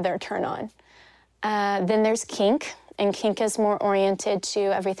on. Then there's kink, and kink is more oriented to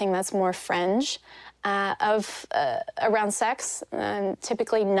everything that's more fringe around sex,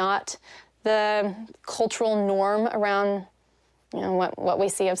 typically not the cultural norm around what we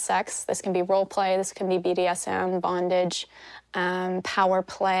see of sex. This can be role play, this can be BDSM, bondage, power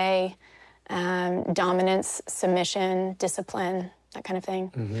play, dominance, submission, discipline, that kind of thing.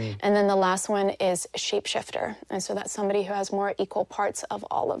 Mm-hmm. And then the last one is shapeshifter. And so that's somebody who has more equal parts of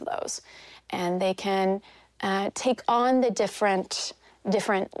all of those. And they can take on the different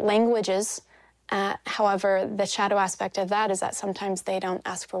languages. However, the shadow aspect of that is that sometimes they don't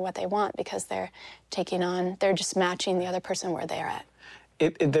ask for what they want because they're just matching the other person where they're at.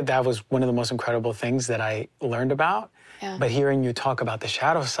 That was one of the most incredible things that I learned about. Yeah. But hearing you talk about the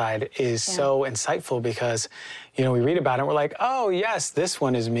shadow side is so insightful because, we read about it, we're like, oh, yes, this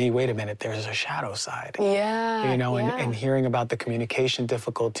one is me. Wait a minute, there's a shadow side. Yeah. And hearing about the communication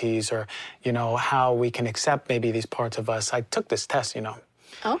difficulties or, how we can accept maybe these parts of us. I took this test,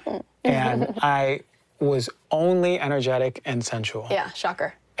 Oh. And I was only energetic and sensual. Yeah,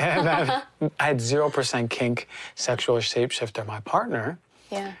 shocker. And I had 0% kink, sexual shapeshifter. My partner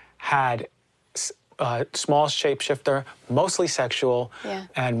had small shapeshifter, mostly sexual,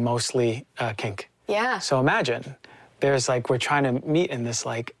 and mostly kink. Yeah. So imagine, there's we're trying to meet in this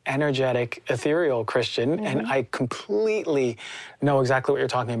energetic, ethereal Christian, and I completely know exactly what you're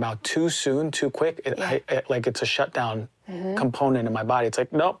talking about. Too soon, too quick, it's a shutdown component in my body. It's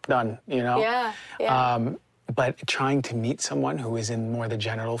nope, done, Yeah. But trying to meet someone who is in more the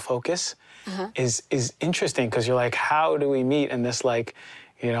genital focus is interesting because you're how do we meet in this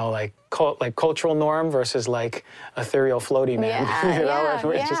cultural norm versus ethereal floaty man?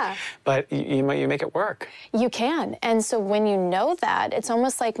 But you make it work. You can. And so when you know that, it's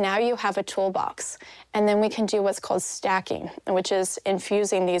almost like now you have a toolbox. And then we can do what's called stacking, which is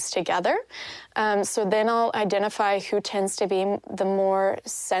infusing these together. So then I'll identify who tends to be the more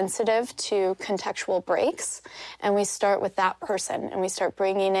sensitive to contextual breaks. And we start with that person, and we start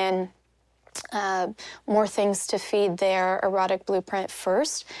bringing in more things to feed their erotic blueprint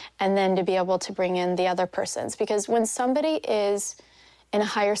first, and then to be able to bring in the other person's. Because when somebody is in a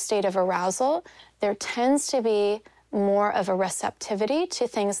higher state of arousal, there tends to be more of a receptivity to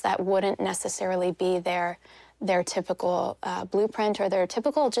things that wouldn't necessarily be their typical blueprint or their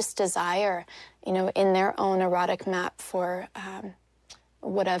typical just desire, in their own erotic map for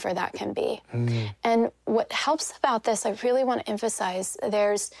whatever that can be. Mm-hmm. And what helps about this, I really want to emphasize,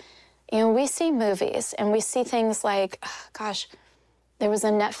 we see movies and we see things like, there was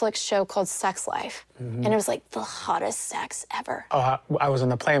a Netflix show called Sex Life, and it was the hottest sex ever. Oh, I was on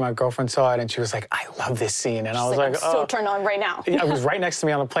the plane, my girlfriend saw it, and she was like, I love this scene. And I was I'm so turned on right now. It was right next to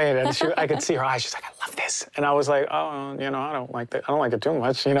me on the plane, and I could see her eyes. She's like, I love this. And I was like, oh, I don't like that. I don't like it too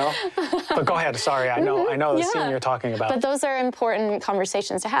much, But go ahead, sorry, I know the scene you're talking about. But those are important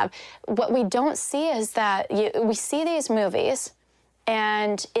conversations to have. What we don't see is that we see these movies,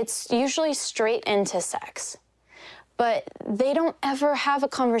 and it's usually straight into sex. But they don't ever have a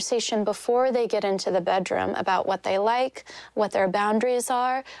conversation before they get into the bedroom about what they like, what their boundaries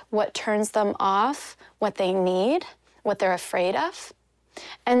are, what turns them off, what they need, what they're afraid of.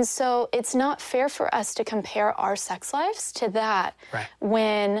 And so it's not fair for us to compare our sex lives to that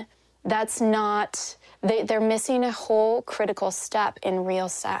when that's not, they're missing a whole critical step in real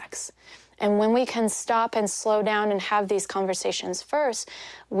sex. And when we can stop and slow down and have these conversations first,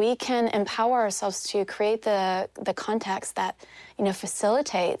 we can empower ourselves to create the context that,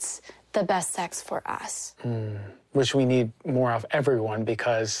 facilitates the best sex for us. Which we need more of, everyone,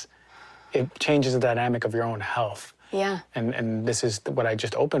 because it changes the dynamic of your own health. Yeah. And this is what I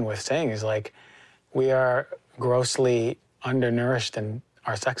just opened with saying is we are grossly undernourished in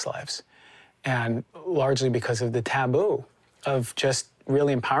our sex lives. And largely because of the taboo of just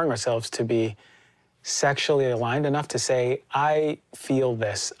really empowering ourselves to be sexually aligned enough to say, I feel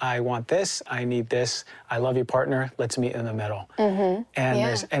this, I want this, I need this, I love you, partner, let's meet in the middle. Mm-hmm.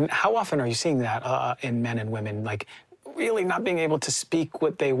 And how often are you seeing that in men and women, really not being able to speak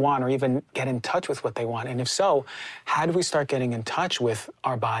what they want or even get in touch with what they want? And if so, how do we start getting in touch with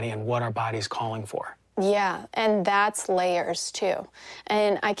our body and what our body's calling for? Yeah, and that's layers too.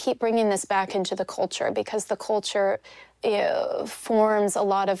 And I keep bringing this back into the culture because the culture forms a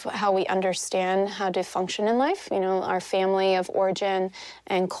lot of how we understand how to function in life. Our family of origin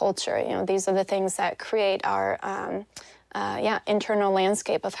and culture. These are the things that create our internal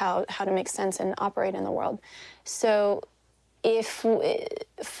landscape of how to make sense and operate in the world. So if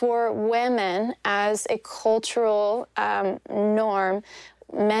for women as a cultural norm,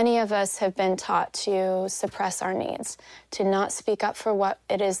 many of us have been taught to suppress our needs, to not speak up for what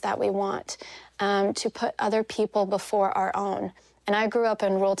it is that we want, to put other people before our own. And I grew up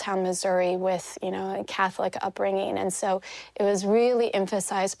in rural town, Missouri with, a Catholic upbringing. And so it was really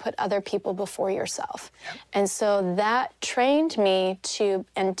emphasized, put other people before yourself. Yep. And so that trained me to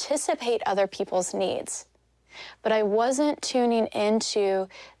anticipate other people's needs. But I wasn't tuning into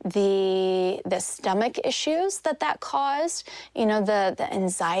the stomach issues that caused, the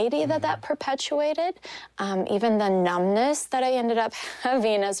anxiety that perpetuated, even the numbness that I ended up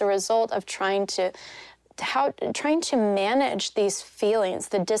having as a result of trying to manage these feelings,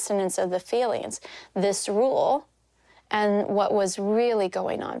 the dissonance of the feelings, this rule, and what was really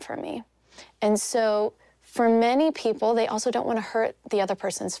going on for me. And so for many people, they also don't want to hurt the other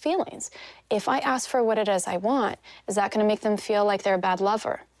person's feelings. If I ask for what it is I want, is that going to make them feel like they're a bad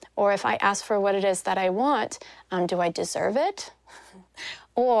lover? Or if I ask for what it is that I want, do I deserve it?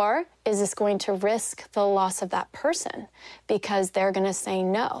 Or is this going to risk the loss of that person because they're going to say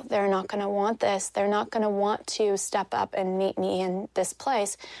no, they're not going to want this, they're not going to want to step up and meet me in this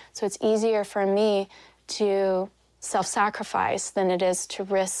place. So it's easier for me to self-sacrifice than it is to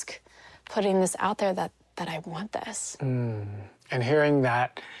risk putting this out there that I want this. And hearing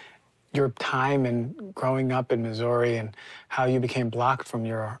that your time and growing up in Missouri and how you became blocked from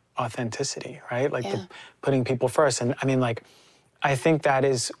your authenticity, right? Like putting people first. And I mean, I think that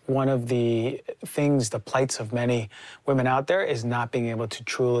is one of the things, the plights of many women out there, is not being able to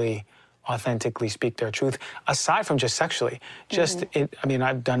truly authentically speak their truth, aside from just sexually.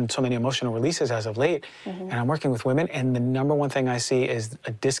 I've done so many emotional releases as of late, and I'm working with women, and the number one thing I see is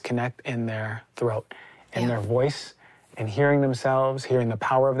a disconnect in their throat, in their voice, and hearing themselves, hearing the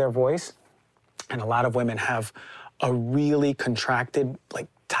power of their voice. And a lot of women have a really contracted,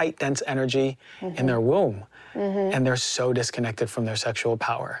 tight, dense energy in their womb. And they're so disconnected from their sexual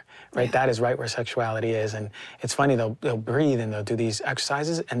power, right? Yeah. That is right where sexuality is. And it's funny, they'll breathe and they'll do these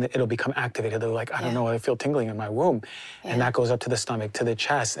exercises and it'll become activated. They're like, I don't know, I feel tingling in my womb. Yeah. And that goes up to the stomach, to the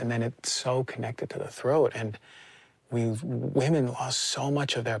chest, and then it's so connected to the throat. And women lost so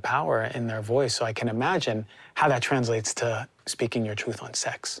much of their power in their voice. So I can imagine how that translates to speaking your truth on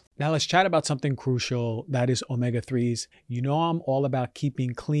sex. Now let's chat about something crucial, that is omega-3s. I'm all about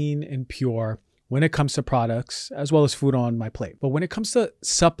keeping clean and pure when it comes to products, as well as food on my plate. But when it comes to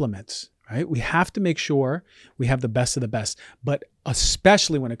supplements, right, we have to make sure we have the best of the best, but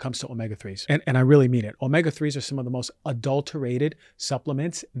especially when it comes to omega-3s. And I really mean it. Omega-3s are some of the most adulterated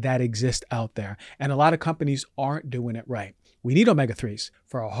supplements that exist out there. And a lot of companies aren't doing it right. We need omega-3s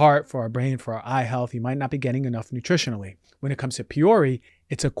for our heart, for our brain, for our eye health. You might not be getting enough nutritionally. When it comes to Puori,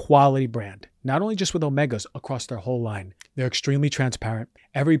 it's a quality brand, not only just with omegas, across their whole line. They're extremely transparent.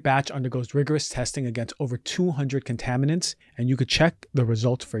 Every batch undergoes rigorous testing against over 200 contaminants, and you could check the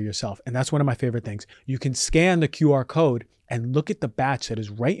results for yourself. And that's one of my favorite things. You can scan the QR code and look at the batch that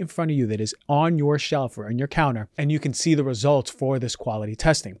is right in front of you, that is on your shelf or on your counter, and you can see the results for this quality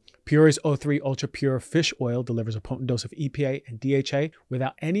testing. Puori's O3 Ultra Pure Fish Oil delivers a potent dose of EPA and DHA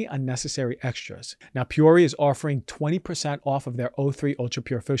without any unnecessary extras. Now, Puori is offering 20% off of their O3 Ultra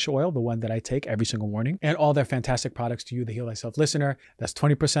Pure Fish Oil, the one that I take every single morning, and all their fantastic products to you, the Heal Thyself listener. That's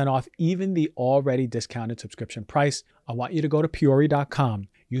 20% off even the already discounted subscription price. I want you to go to Puori.com.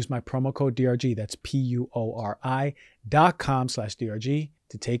 Use my promo code DRG, that's PUORI.com/DRG,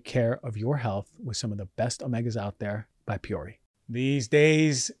 to take care of your health with some of the best omegas out there by Puori. These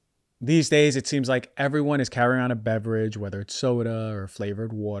days, it seems like everyone is carrying on a beverage, whether it's soda or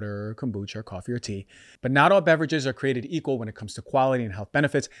flavored water, or kombucha, or coffee or tea. But not all beverages are created equal when it comes to quality and health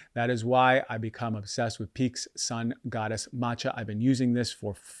benefits. That is why I become obsessed with Peak's Sun Goddess Matcha. I've been using this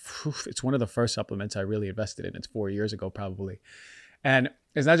it's one of the first supplements I really invested in. It's 4 years ago, probably. And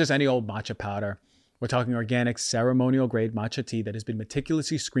it's not just any old matcha powder. We're talking organic, ceremonial grade matcha tea that has been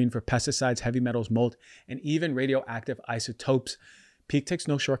meticulously screened for pesticides, heavy metals, mold, and even radioactive isotopes. Peak takes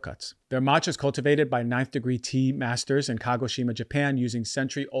no shortcuts. Their matcha is cultivated by 9th degree tea masters in Kagoshima, Japan, using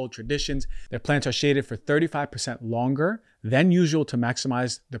century-old traditions. Their plants are shaded for 35% longer than usual to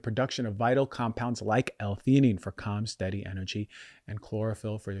maximize the production of vital compounds like L-theanine for calm, steady energy, and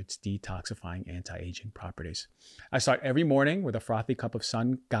chlorophyll for its detoxifying anti-aging properties. I start every morning with a frothy cup of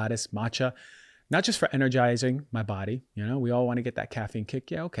Sun Goddess matcha, not just for energizing my body, we all want to get that caffeine kick,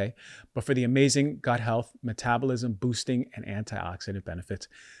 okay, but for the amazing gut health, metabolism boosting, and antioxidant benefits.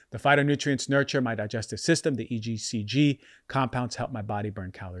 The phytonutrients nurture my digestive system. The EGCG compounds help my body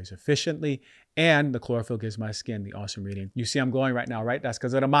burn calories efficiently, And the Chlorophyll Gives My Skin, the awesome reading. You see I'm glowing right now, right? That's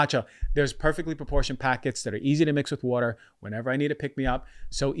because of the matcha. There's perfectly proportioned packets that are easy to mix with water whenever I need to pick me up.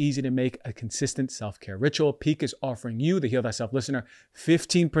 So easy to make a consistent self-care ritual. Peak is offering you, the Heal Thyself listener,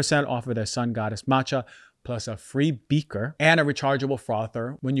 15% off of their Sun Goddess matcha, plus a free beaker and a rechargeable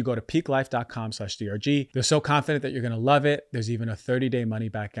frother when you go to peaklife.com/DRG. They're so confident that you're going to love it. There's even a 30-day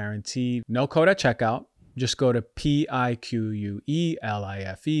money-back guarantee. No code at checkout. Just go to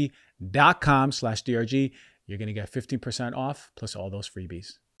PIQUELIFE.com/DRG. You're going to get 15% off plus all those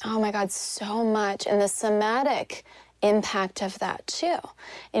freebies. Oh my God, so much. And the somatic impact of that too.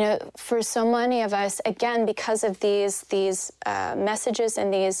 You know, for so many of us, again, because of these messages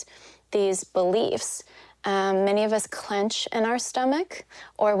and these beliefs, many of us clench in our stomach,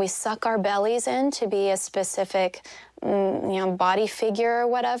 or we suck our bellies in to be a specific body figure or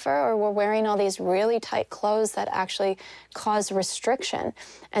whatever, or we're wearing all these really tight clothes that actually cause restriction.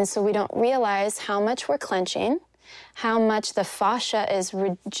 And so we don't realize how much we're clenching, how much the fascia is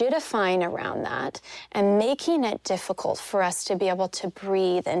rigidifying around that and making it difficult for us to be able to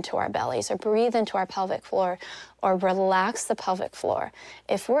breathe into our bellies or breathe into our pelvic floor or relax the pelvic floor.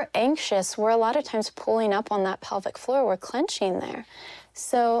 If we're anxious, we're a lot of times pulling up on that pelvic floor, we're clenching there.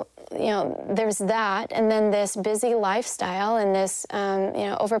 So, there's that, and then this busy lifestyle and this,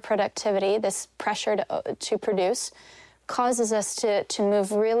 overproductivity, this pressure to produce causes us to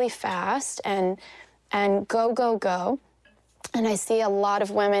move really fast and go. And I see a lot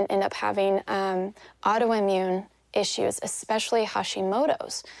of women end up having autoimmune issues, especially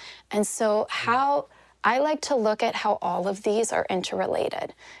Hashimoto's. And so I like to look at how all of these are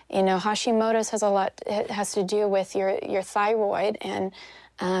interrelated. Hashimoto's has to do with your thyroid and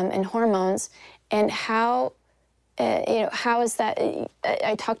hormones, and how is that?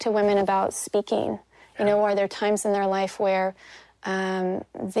 I talk to women about speaking. Are there times in their life where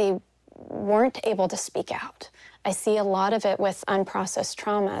they weren't able to speak out? I see a lot of it with unprocessed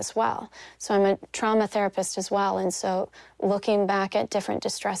trauma as well. So I'm a trauma therapist as well, and so looking back at different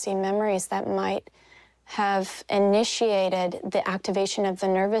distressing memories that might have initiated the activation of the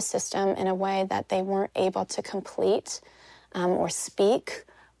nervous system in a way that they weren't able to complete or speak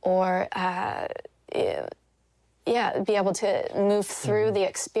or be able to move through the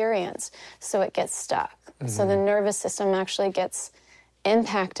experience, so it gets stuck. So the nervous system actually gets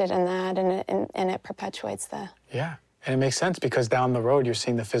impacted in that, and it perpetuates the... Yeah. And it makes sense because down the road, you're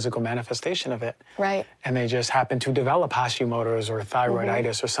seeing the physical manifestation of it. Right. And they just happen to develop Hashimoto's or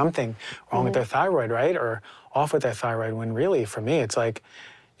thyroiditis or something wrong with their thyroid, right? Or off with their thyroid, when really, for me, it's like,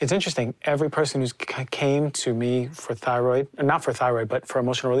 it's interesting. Every person who's came to me for thyroid, not for thyroid, but for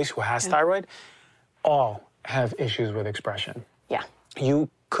emotional release, who has thyroid, all have issues with expression. Yeah. You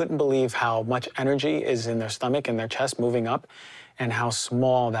couldn't believe how much energy is in their stomach and their chest moving up, and how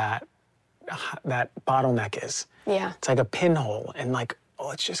small that bottleneck is. Yeah. It's like a pinhole, and like,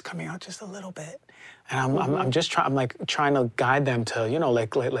 it's just coming out just a little bit. And I'm just trying to guide them to,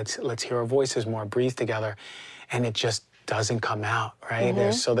 let's hear our voices more, breathe together. And it just doesn't come out, right?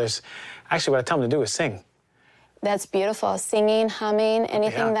 There's actually, what I tell them to do is sing. That's beautiful. Singing, humming,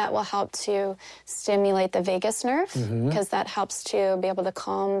 anything that will help to stimulate the vagus nerve, because that helps to be able to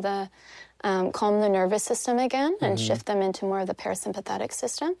calm the nervous system again and shift them into more of the parasympathetic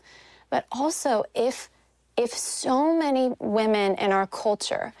system. But also, if so many women in our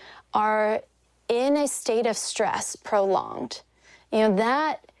culture are in a state of stress prolonged,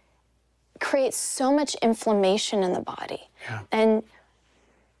 that creates so much inflammation in the body. Yeah. And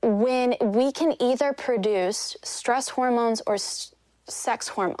when we can either produce stress hormones or sex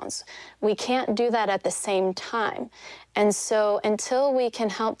hormones, we can't do that at the same time. And so until we can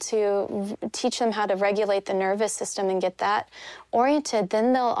help to teach them how to regulate the nervous system and get that oriented,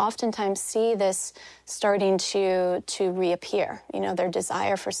 then they'll oftentimes see this starting to reappear, their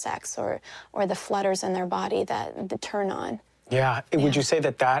desire for sex or the flutters in their body that turn on. Yeah. Would you say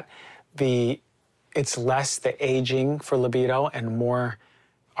that it's less the aging for libido and more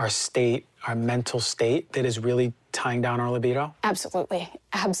our mental state that is really tying down our libido? Absolutely.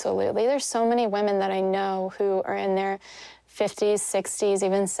 There's so many women that I know who are in their 50s, 60s,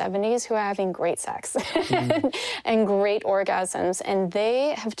 even 70s who are having great sex and great orgasms. And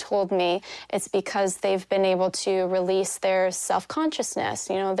they have told me it's because they've been able to release their self-consciousness.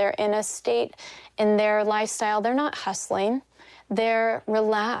 They're in a state in their lifestyle, they're not hustling. They're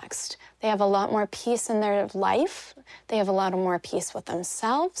relaxed. They have a lot more peace in their life. They have a lot more peace with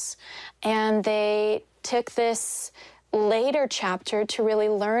themselves. And they took this later chapter to really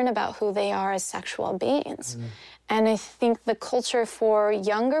learn about who they are as sexual beings. And I think the culture for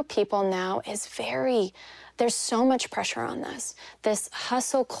younger people now is there's so much pressure on this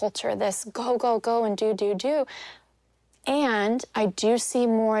hustle culture, this go, go, go and do. And I do see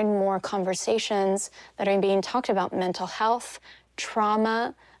more and more conversations that are being talked about mental health,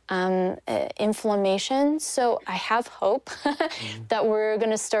 trauma, inflammation. So I have hope that we're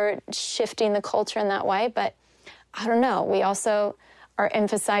going to start shifting the culture in that way. But I don't know. We also are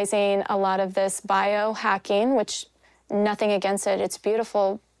emphasizing a lot of this biohacking, which nothing against it. It's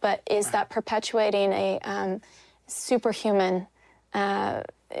beautiful. But is that perpetuating a superhuman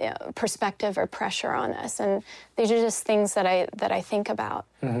perspective or pressure on us? And these are just things that I think about.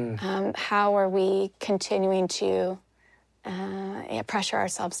 How are we continuing to pressure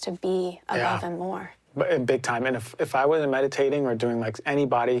ourselves to be above and more? But big time. And if I wasn't meditating or doing like any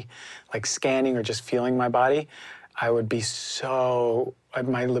body, like scanning or just feeling my body, I would be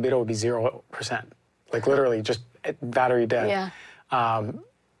my libido would be 0%. Like literally just battery dead. Yeah.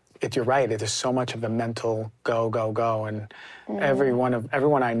 You're right. There's so much of the mental go, and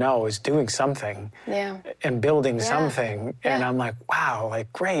everyone I know is doing something and building something. And I'm like, wow,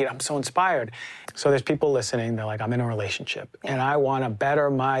 like great. I'm so inspired. So there's people listening. They're like, I'm in a relationship and I want to better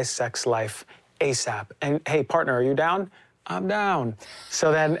my sex life ASAP. And hey, partner, are you down? I'm down.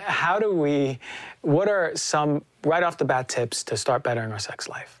 So then what are some right off the bat tips to start bettering our sex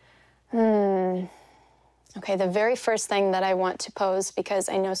life? Okay, the very first thing that I want to pose, because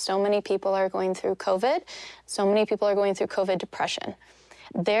I know so many people are going through COVID, so many people are going through COVID depression.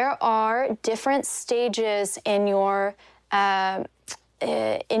 There are different stages in your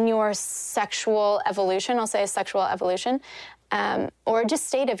sexual evolution, I'll say sexual evolution, or just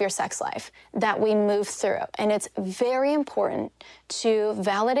state of your sex life that we move through. And it's very important to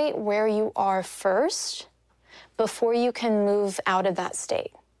validate where you are first before you can move out of that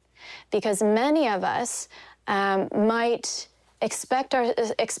state. Because many of us might expect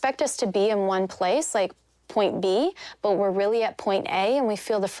us to be in one place, like point B, but we're really at point A, and we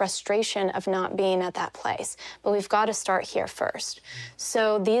feel the frustration of not being at that place. But we've got to start here first.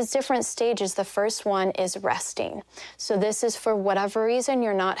 So these different stages, the first one is resting. So this is for whatever reason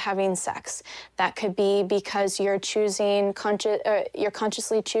you're not having sex. That could be because you're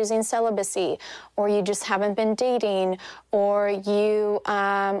consciously choosing celibacy, or you just haven't been dating, or you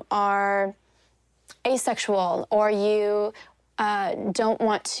are asexual, or you don't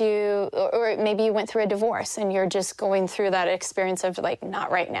want to, or maybe you went through a divorce and you're just going through that experience of like,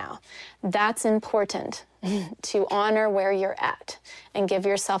 not right now. That's important to honor where you're at and give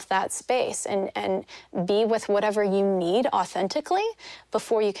yourself that space and be with whatever you need authentically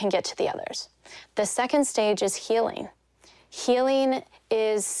before you can get to the others. The second stage is healing. Healing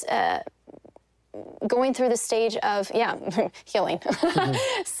is going through the stage of, healing.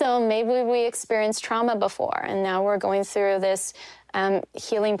 So maybe we experienced trauma before, and now we're going through this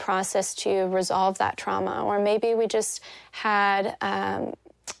healing process to resolve that trauma. Or maybe we just had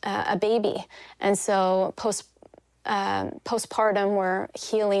a baby, and so postpartum we're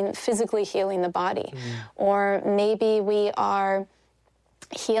physically healing the body. Or maybe we are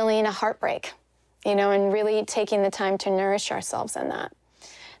healing a heartbreak, and really taking the time to nourish ourselves in that.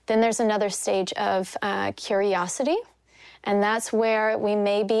 Then there's another stage of curiosity, and that's where we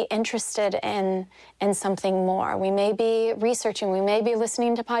may be interested in something more. We may be researching, we may be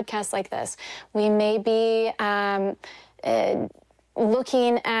listening to podcasts like this. We may be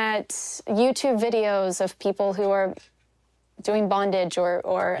looking at YouTube videos of people who are doing bondage or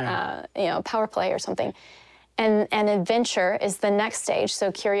power play or something. And adventure is the next stage.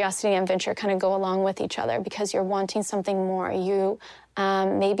 So curiosity and adventure kind of go along with each other because you're wanting something more. You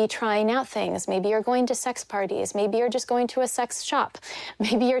may be trying out things. Maybe you're going to sex parties. Maybe you're just going to a sex shop.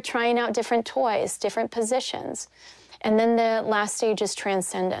 Maybe you're trying out different toys, different positions. And then the last stage is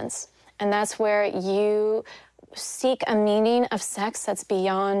transcendence. And that's where you seek a meaning of sex that's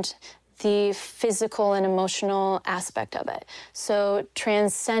beyond the physical and emotional aspect of it. So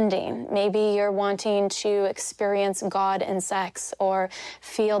transcending, maybe you're wanting to experience God in sex or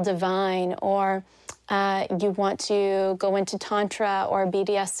feel divine, or you want to go into Tantra or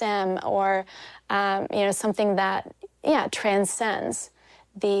BDSM or, something that, transcends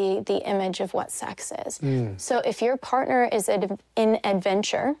the image of what sex is. So if your partner is in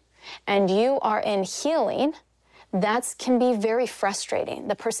adventure and you are in healing, that can be very frustrating.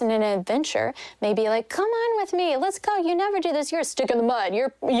 The person in an adventure may be like, come on with me, let's go. You never do this. You're a stick in the mud.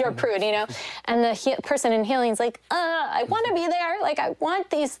 You're a prude, And the person in healing is like, I want to be there. Like, I want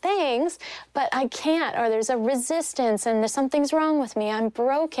these things, but I can't. Or there's a resistance and something's wrong with me. I'm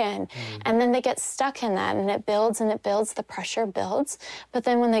broken. And then they get stuck in that, and it builds and it builds. The pressure builds. But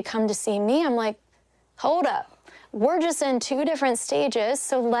then when they come to see me, I'm like, hold up. we're just in two different stages.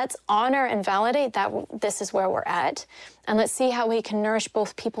 So let's honor and validate that this is where we're at. And let's see how we can nourish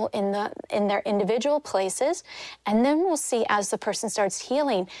both people in their individual places. And then we'll see, as the person starts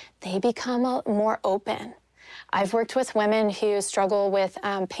healing, they become more open. I've worked with women who struggle with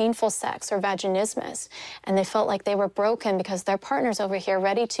painful sex or vaginismus, and they felt like they were broken because their partner's over here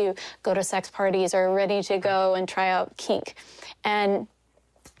ready to go to sex parties or ready to go and try out kink. And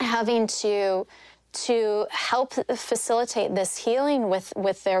having to help facilitate this healing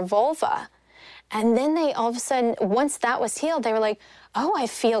with their vulva. And then they all of a sudden, once that was healed, they were like, oh, I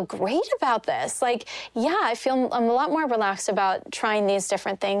feel great about this. Like, yeah, I'm a lot more relaxed about trying these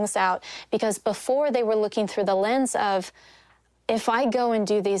different things out, because before they were looking through the lens of, if I go and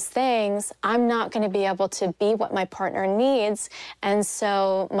do these things, I'm not going to be able to be what my partner needs, and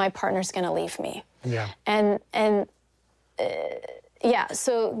so my partner's going to leave me. Yeah. Yeah,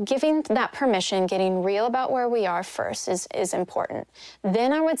 so giving that permission, getting real about where we are first is important.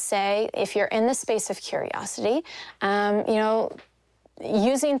 Then I would say, if you're in the space of curiosity,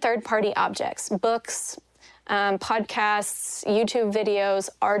 using third-party objects, books, podcasts, YouTube videos,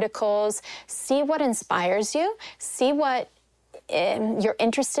 articles, see what inspires you, see what you're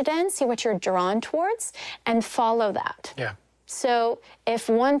interested in, see what you're drawn towards, and follow that. Yeah. So if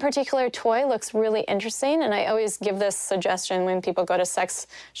one particular toy looks really interesting, and I always give this suggestion when people go to sex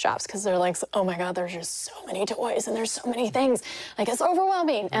shops, because they're like, oh my God, there's just so many toys and there's so many things. Like, it's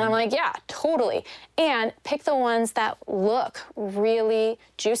overwhelming. And I'm like, yeah, totally. And pick the ones that look really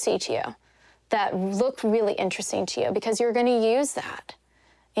juicy to you, that look really interesting to you, because you're going to use that.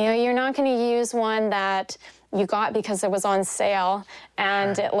 You know, you're not going to use one that you got because it was on sale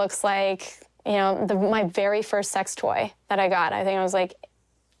and it looks like, you know, my very first sex toy that I got, I think I was like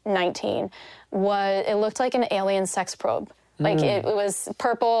 19, it looked like an alien sex probe. Like, it was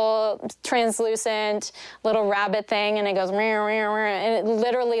purple, translucent, little rabbit thing, and it goes, and it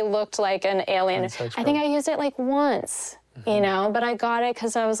literally looked like an alien. I think I used it like once, you know, but I got it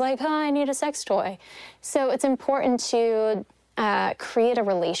because I was like, oh, I need a sex toy. So it's important to create a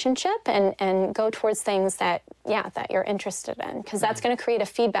relationship and go towards things that you're interested in, because that's going to create a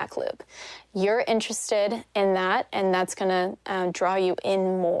feedback loop. You're interested in that, and that's going to draw you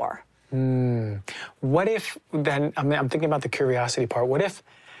in more. What if then, I'm thinking about the curiosity part. What if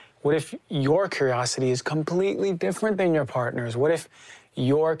your curiosity is completely different than your partner's? What if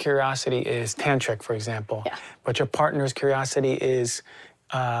your curiosity is tantric, for example, but your partner's curiosity is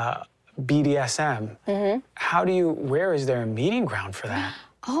BDSM? Where is there a meeting ground for that?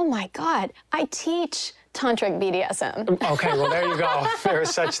 Oh my God, I teach tantric BDSM. Okay, well, there you go. There is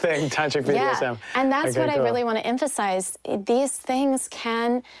such thing, tantric BDSM. Yeah, and that's what I really want to emphasize. These things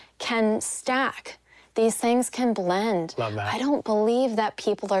can stack. These things can blend. Love that. I don't believe that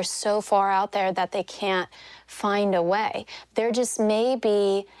people are so far out there that they can't find a way. There just may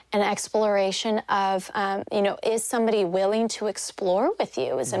be an exploration of, is somebody willing to explore with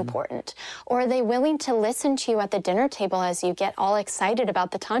you is important? Or are they willing to listen to you at the dinner table as you get all excited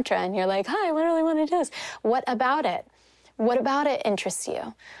about the Tantra and you're like, hi, I really want to do this. What about it? What about it interests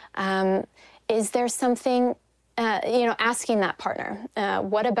you? Is there something... asking that partner,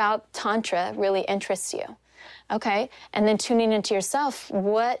 what about Tantra really interests you? Okay, and then tuning into yourself,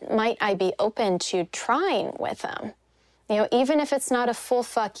 what might I be open to trying with them? You know, even if it's not a full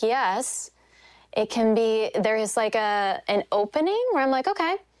fuck yes, it can be, there is like an opening where I'm like,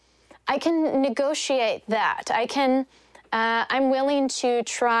 okay, I can negotiate that. I'm willing to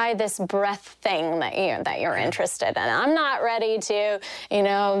try this breath thing that you're interested in. I'm not ready to,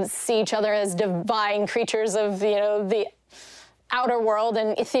 see each other as divine creatures of, the outer world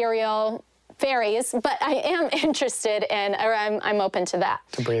and ethereal fairies, but I am interested in, or I'm open to that.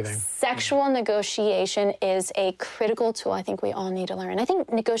 To breathing. Sexual negotiation is a critical tool I think we all need to learn. I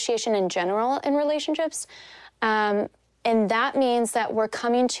think negotiation in general in relationships, and that means that we're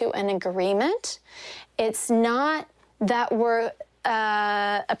coming to an agreement. It's not that we're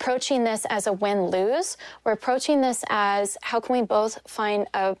approaching this as a win-lose. We're approaching this as, how can we both find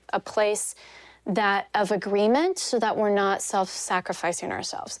a place of agreement so that we're not self-sacrificing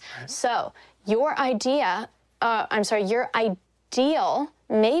ourselves. Right. So your ideal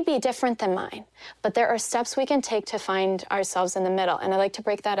may be different than mine, but there are steps we can take to find ourselves in the middle. And I like to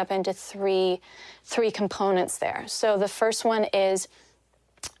break that up into three components there. So the first one is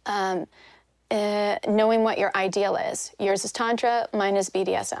knowing what your ideal is. Yours is Tantra, mine is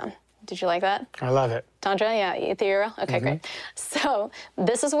BDSM. Did you like that? I love it. Tantra, yeah, ethereal? Okay, great. So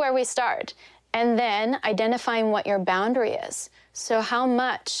this is where we start. And then identifying what your boundary is. So how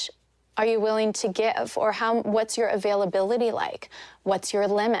much are you willing to give, or what's your availability like? What's your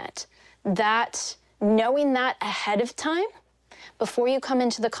limit? That knowing that ahead of time, before you come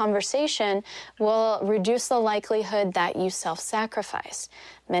into the conversation, will reduce the likelihood that you self-sacrifice.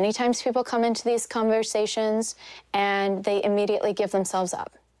 Many times people come into these conversations and they immediately give themselves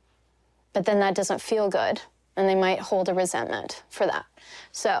up. But then that doesn't feel good, and they might hold a resentment for that.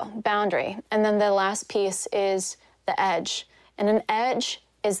 So, boundary. And then the last piece is the edge. And an edge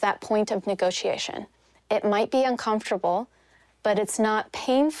is that point of negotiation. It might be uncomfortable, but it's not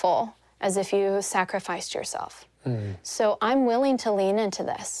painful as if you sacrificed yourself. So I'm willing to lean into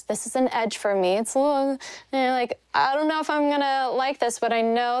this. This is an edge for me. It's a little, like, I don't know if I'm gonna like this, but I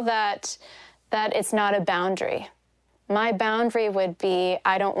know that it's not a boundary. My boundary would be,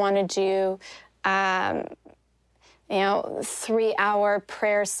 I don't wanna do, 3-hour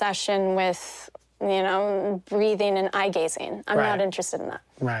prayer session with, breathing and eye gazing. I'm not interested in that.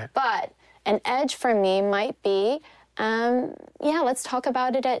 Right. But an edge for me might be, let's talk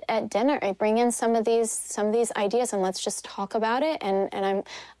about it at dinner. I bring in some of these ideas and let's just talk about it. And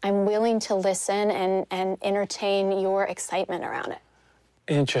I'm willing to listen and entertain your excitement around it.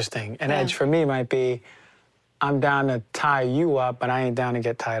 Interesting. An edge for me might be, I'm down to tie you up, but I ain't down to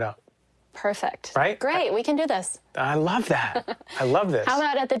get tied up. Perfect. Right? Great. We can do this. I love that. I love this. How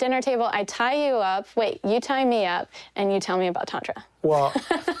about at the dinner table, I tie you up, you tie me up, and you tell me about Tantra? Well,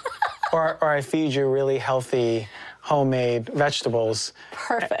 or I feed you really healthy homemade vegetables.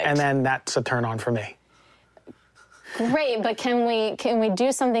 Perfect. And then that's a turn on for me. Great, but can we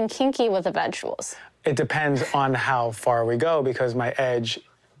do something kinky with the vegetables? It depends on how far we go, because my edge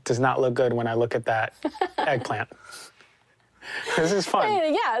does not look good when I look at that eggplant. This is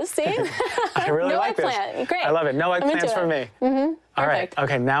fun. Yeah, see? I really no like eggplant. this. Great. I love it. No eggplants for me. Mm-hmm. All right.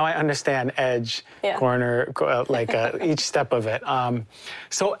 Okay, now I understand edge, corner, each step of it.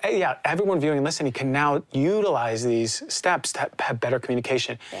 Everyone viewing and listening can now utilize these steps to have better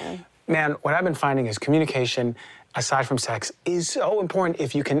communication. Yeah. Man, what I've been finding is communication, aside from sex, is so important.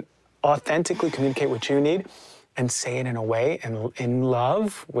 If you can authentically communicate what you need and say it in a way and in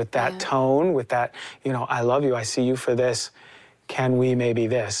love, with that tone, with that, I love you, I see you for this. Can we maybe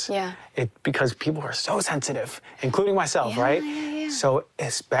this? Yeah. Because people are so sensitive, including myself, right? Yeah. So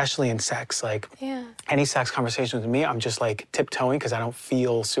especially in sex, any sex conversation with me, I'm just like tiptoeing because I don't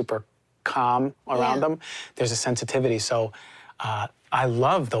feel super calm around them. There's a sensitivity. So I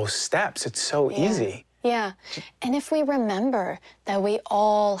love those steps. It's so easy. Yeah. And if we remember that we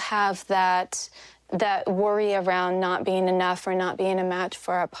all have that worry around not being enough or not being a match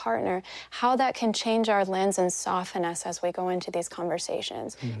for our partner, how that can change our lens and soften us as we go into these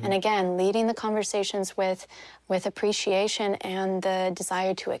conversations. Mm-hmm. And again, leading the conversations with appreciation and the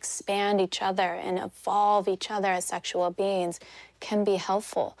desire to expand each other and evolve each other as sexual beings can be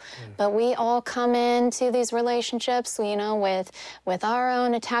helpful. But we all come into these relationships, with our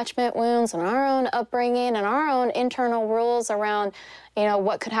own attachment wounds and our own upbringing and our own internal rules around,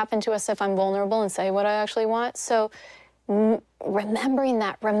 what could happen to us if I'm vulnerable and say what I actually want. So remembering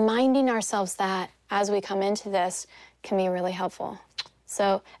that, reminding ourselves that as we come into this can be really helpful.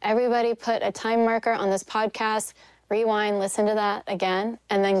 So everybody put a time marker on this podcast, rewind, listen to that again,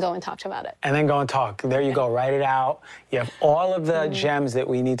 and then go and talk about it. And then go and talk. There you go. Write it out. You have all of the gems that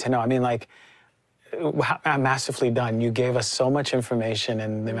we need to know. I mean, I'm massively done. You gave us so much information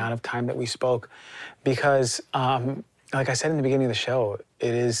in the amount of time that we spoke, because, like I said in the beginning of the show,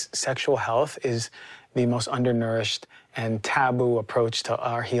 sexual health is the most undernourished and taboo approach to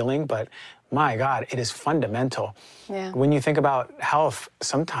our healing, but my God, it is fundamental. Yeah. When you think about health,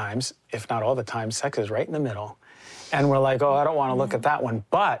 sometimes, if not all the time, sex is right in the middle. And we're like, oh, I don't want to look at that one,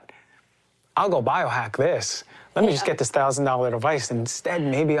 but I'll go biohack this. Let me just get this $1,000 device. Instead,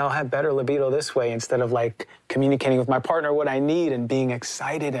 maybe I'll have better libido this way, instead of communicating with my partner what I need and being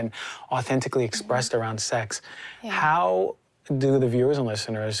excited and authentically expressed around sex. Yeah. How do the viewers and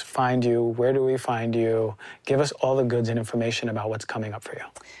listeners find you? Where do we find you? Give us all the goods and information about what's coming up for you.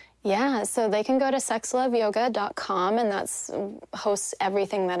 Yeah, so they can go to sexloveyoga.com, and that's hosts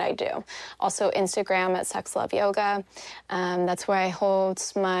everything that I do. Also Instagram at sexloveyoga. That's where I hold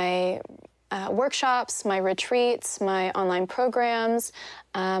my workshops, my retreats, my online programs,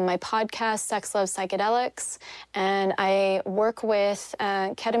 my podcast, Sex Love Psychedelics, and I work with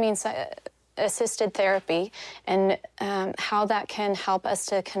ketamine-assisted therapy and how that can help us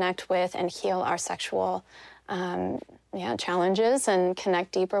to connect with and heal our sexual challenges and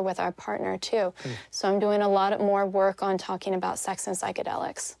connect deeper with our partner too. So I'm doing a lot more work on talking about sex and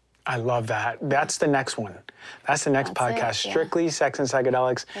psychedelics. I love that. That's the next one. That's the next podcast. Strictly Sex and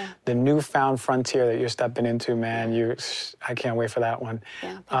Psychedelics, the newfound frontier that you're stepping into, man. I can't wait for that one.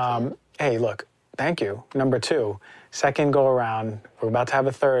 Yeah, hey, look, thank you. Number 2, second go around. We're about to have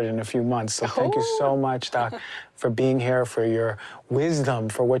a third in a few months. So thank you so much, Doc, for being here, for your wisdom,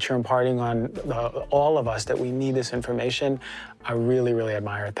 for what you're imparting on all of us, that we need this information. I really, really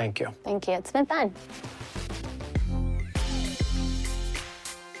admire it. Thank you. Thank you. It's been fun.